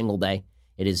every single day.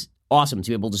 It is awesome to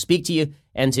be able to speak to you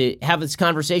and to have this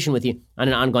conversation with you on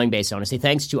an ongoing basis. I want to say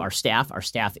thanks to our staff. Our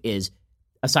staff is,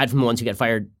 aside from the ones who get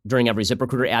fired during every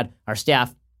ZipRecruiter ad, our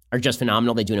staff are just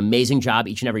phenomenal. They do an amazing job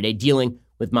each and every day dealing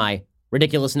with my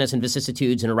ridiculousness and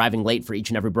vicissitudes and arriving late for each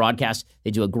and every broadcast.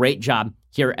 They do a great job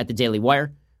here at the Daily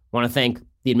Wire. I want to thank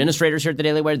the administrators here at the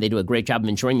Daily Wire. They do a great job of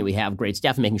ensuring that we have great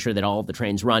staff and making sure that all of the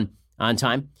trains run on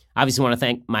time. Obviously, I want to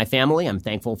thank my family. I'm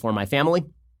thankful for my family,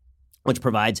 which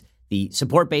provides the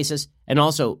support basis and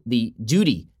also the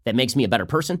duty that makes me a better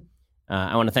person.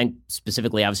 I want to thank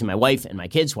specifically, obviously, my wife and my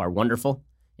kids, who are wonderful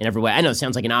in every way. I know it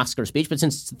sounds like an Oscar speech, but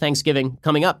since it's Thanksgiving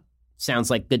coming up, sounds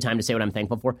like a good time to say what I'm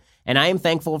thankful for. And I am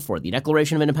thankful for the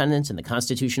Declaration of Independence and the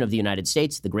Constitution of the United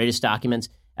States, the greatest documents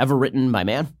ever written by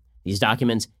man. These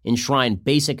documents enshrine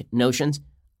basic notions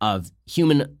of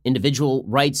human individual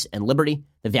rights and liberty,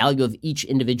 the value of each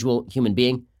individual human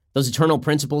being. Those eternal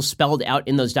principles spelled out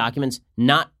in those documents,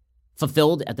 not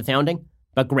fulfilled at the founding,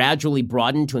 but gradually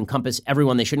broadened to encompass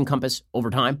everyone they should encompass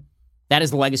over time. That is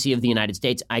the legacy of the United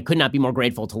States. I could not be more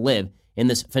grateful to live in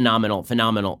this phenomenal,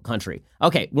 phenomenal country.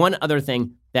 Okay, one other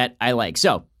thing that I like.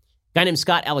 So, a guy named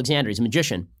Scott Alexander, he's a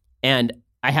magician, and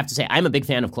I have to say, I'm a big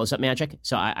fan of close-up magic,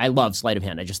 so I love sleight of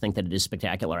hand. I just think that it is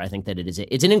spectacular. I think that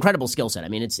it's an incredible skill set. I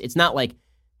mean, it's not like,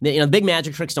 the big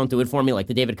magic tricks don't do it for me, like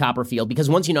the David Copperfield, because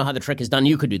once you know how the trick is done,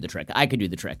 you could do the trick. I could do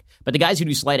the trick. But the guys who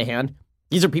do sleight of hand,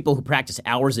 these are people who practice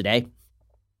hours a day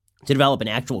to develop an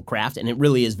actual craft, and it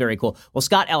really is very cool. Well,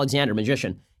 Scott Alexander,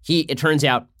 magician, he, it turns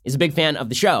out, is a big fan of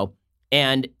the show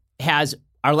and has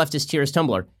our Leftist Tears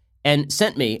Tumblr and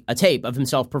sent me a tape of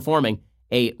himself performing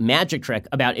a magic trick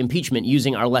about impeachment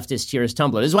using our Leftist Tears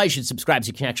Tumblr. This is why you should subscribe so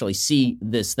you can actually see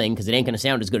this thing, because it ain't going to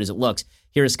sound as good as it looks.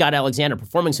 Here is Scott Alexander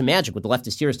performing some magic with the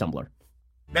Leftist Tears Tumblr.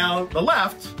 Now, the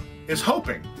left is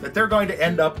hoping that they're going to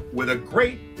end up with a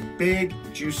great, big,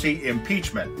 juicy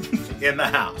impeachment in the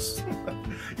House.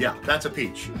 Yeah, that's a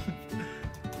peach.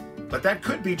 But that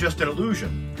could be just an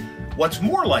illusion. What's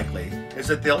more likely is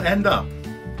that they'll end up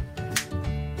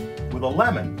with a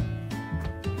lemon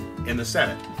in the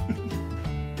Senate.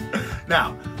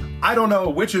 Now, I don't know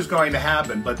which is going to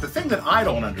happen, but the thing that I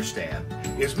don't understand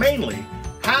is mainly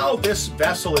how this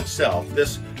vessel itself,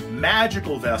 this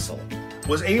magical vessel,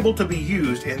 was able to be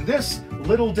used in this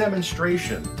little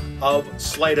demonstration of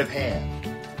sleight of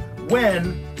hand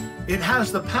when it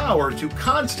has the power to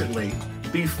constantly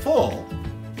be full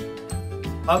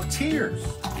of tears.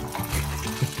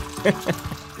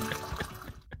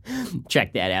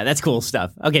 Check that out. That's cool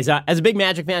stuff. Okay, so as a big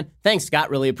Magic fan, thanks, Scott.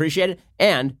 Really appreciate it.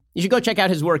 And you should go check out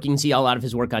his work. You can see a lot of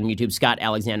his work on YouTube. Scott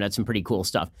Alexander, that's some pretty cool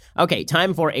stuff. Okay,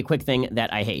 time for a quick thing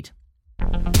that I hate.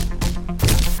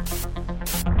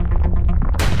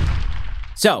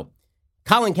 So,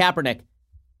 Colin Kaepernick,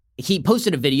 he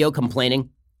posted a video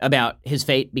complaining about his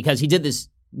fate because he did this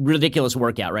ridiculous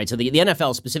workout, right? So the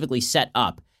NFL specifically set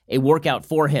up a workout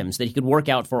for him so that he could work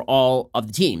out for all of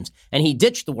the teams. And he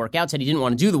ditched the workout, said he didn't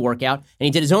want to do the workout, and he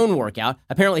did his own workout.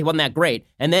 Apparently, he wasn't that great.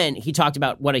 And then he talked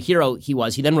about what a hero he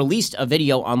was. He then released a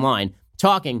video online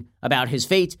talking about his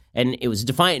fate, and it was a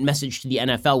defiant message to the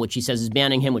NFL, which he says is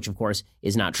banning him, which, of course,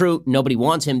 is not true. Nobody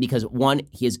wants him because, one,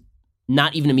 he is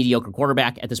not even a mediocre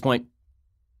quarterback at this point.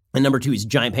 And number two, he's a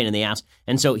giant pain in the ass.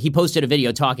 And so he posted a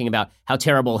video talking about how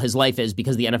terrible his life is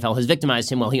because the NFL has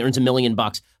victimized him while he earns $1 million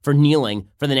for kneeling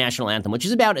for the national anthem, which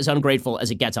is about as ungrateful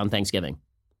as it gets on Thanksgiving.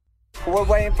 We're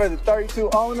waiting for the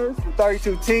 32 owners, the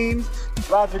 32 teams,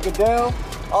 Roger Goodell,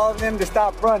 all of them to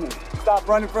stop running. Stop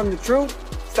running from the truth.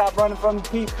 Stop running from the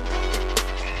people.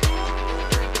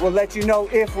 We'll let you know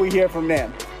if we hear from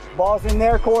them. Ball's in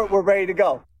their court. We're ready to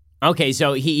go. Okay,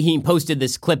 so he posted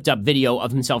this clipped up video of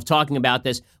himself talking about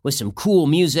this with some cool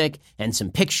music and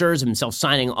some pictures of himself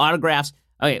signing autographs.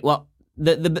 Okay, well,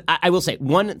 I will say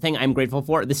one thing I'm grateful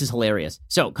for. This is hilarious.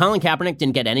 So Colin Kaepernick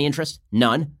didn't get any interest,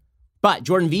 none. But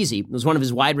Jordan Veazey was one of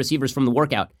his wide receivers from the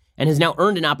workout and has now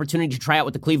earned an opportunity to try out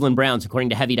with the Cleveland Browns, according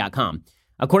to Heavy.com.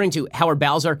 According to Howard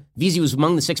Balzer, Veazey was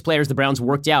among the 6 players the Browns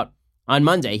worked out. On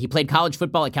Monday, he played college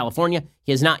football at California.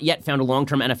 He has not yet found a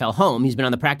long-term NFL home. He's been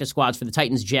on the practice squads for the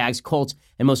Titans, Jags, Colts,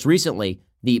 and most recently,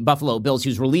 the Buffalo Bills. He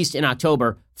was released in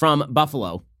October from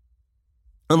Buffalo.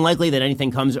 Unlikely that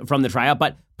anything comes from the tryout,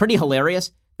 but pretty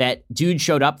hilarious that dude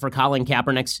showed up for Colin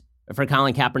Kaepernick's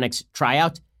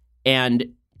tryout,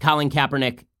 and Colin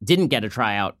Kaepernick didn't get a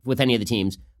tryout with any of the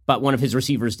teams, but one of his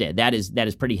receivers did. That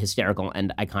is pretty hysterical,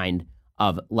 and I kind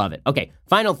of love it. Okay,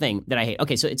 final thing that I hate.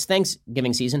 Okay, so it's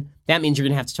Thanksgiving season. That means you're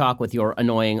going to have to talk with your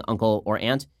annoying uncle or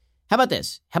aunt. How about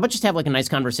this? How about just have like a nice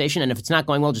conversation, and if it's not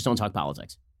going well, just don't talk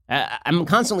politics. I'm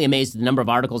constantly amazed at the number of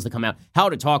articles that come out, how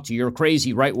to talk to your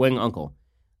crazy right-wing uncle.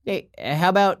 Okay, how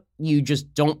about you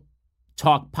just don't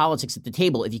talk politics at the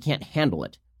table if you can't handle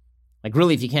it? Like,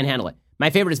 really, if you can't handle it. My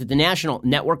favorite is that the National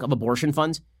Network of Abortion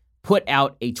Funds put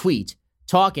out a tweet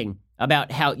talking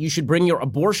about how you should bring your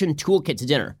abortion toolkit to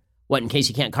dinner. What, in case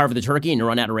you can't carve the turkey and you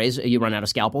run out of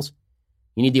scalpels?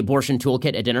 You need the abortion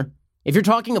toolkit at dinner? If you're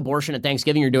talking abortion at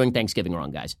Thanksgiving, you're doing Thanksgiving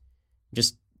wrong, guys.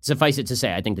 Just suffice it to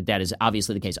say, I think that is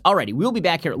obviously the case. Alrighty, we'll be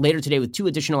back here later today with 2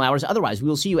 additional hours. Otherwise, we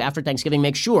will see you after Thanksgiving.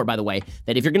 Make sure, by the way,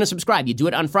 that if you're going to subscribe, you do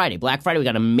it on Friday. Black Friday, we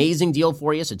got an amazing deal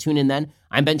for you, so tune in then.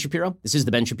 I'm Ben Shapiro. This is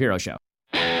The Ben Shapiro Show.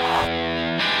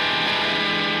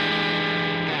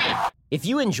 If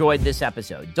you enjoyed this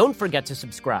episode, don't forget to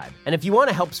subscribe. And if you want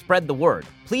to help spread the word,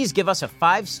 please give us a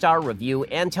 5-star review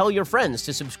and tell your friends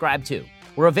to subscribe too.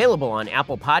 We're available on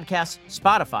Apple Podcasts,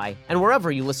 Spotify, and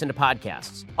wherever you listen to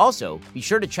podcasts. Also, be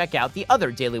sure to check out the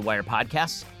other Daily Wire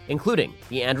podcasts, including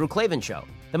The Andrew Klavan Show,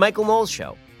 The Michael Knowles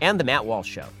Show, and The Matt Walsh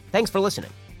Show. Thanks for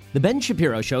listening. The Ben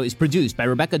Shapiro Show is produced by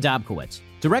Rebecca Dobkowitz,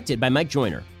 directed by Mike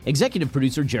Joyner, executive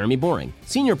producer Jeremy Boring,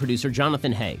 senior producer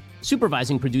Jonathan Hay,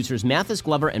 supervising producers Mathis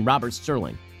Glover and Robert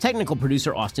Sterling, technical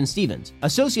producer Austin Stevens,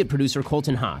 associate producer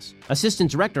Colton Haas,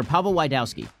 assistant director Pavel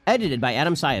Wydowski, edited by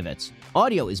Adam Sayevitz.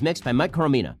 Audio is mixed by Mike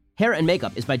Coromina. Hair and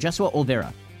makeup is by Jesua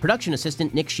Olvera. Production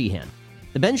assistant Nick Sheehan.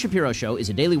 The Ben Shapiro Show is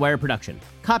a Daily Wire production.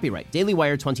 Copyright Daily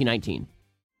Wire 2019.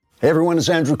 Hey everyone, it's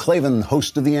Andrew Klavan,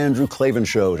 host of The Andrew Klavan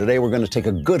Show. Today we're going to take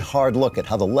a good hard look at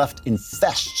how the left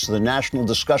infests the national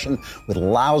discussion with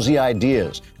lousy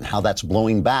ideas and how that's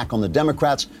blowing back on the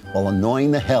Democrats while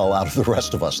annoying the hell out of the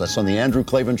rest of us. That's on The Andrew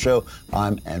Klavan Show.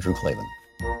 I'm Andrew Klavan.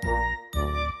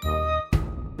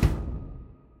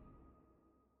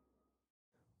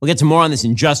 We'll get to more on this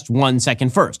in just 1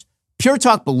 second. First, Pure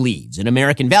Talk believes in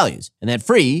American values, and that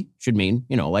free should mean,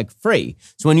 like free.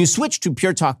 So when you switch to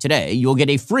Pure Talk today, you'll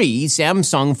get a free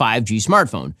Samsung 5G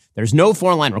smartphone. There's no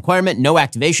foreign line requirement, no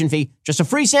activation fee, just a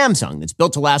free Samsung that's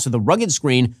built to last with a rugged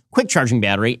screen, quick charging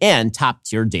battery, and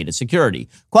top-tier data security.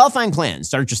 Qualifying plans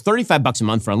start at just $35 a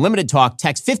month for unlimited talk,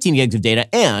 text, 15 gigs of data,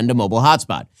 and a mobile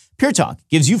hotspot. Pure Talk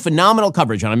gives you phenomenal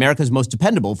coverage on America's most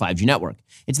dependable 5G network.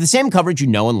 It's the same coverage you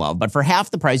know and love, but for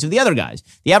half the price of the other guys.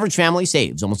 The average family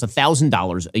saves almost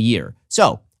 $1,000 a year.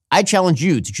 So I challenge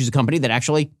you to choose a company that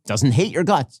actually doesn't hate your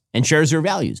guts and shares your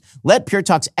values. Let Pure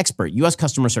Talk's expert U.S.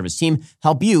 customer service team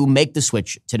help you make the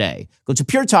switch today. Go to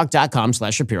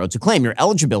puretalk.com/Shapiro to claim your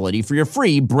eligibility for your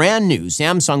free brand new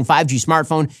Samsung 5G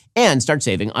smartphone and start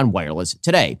saving on wireless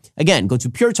today. Again, go to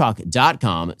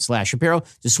puretalk.com/Shapiro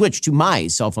to switch to my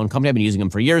cell phone company. I've been using them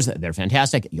for years. They're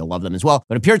fantastic. You'll love them as well.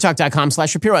 Go to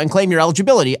puretalk.com/Shapiro and claim your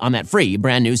eligibility on that free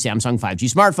brand new Samsung 5G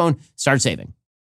smartphone. Start saving.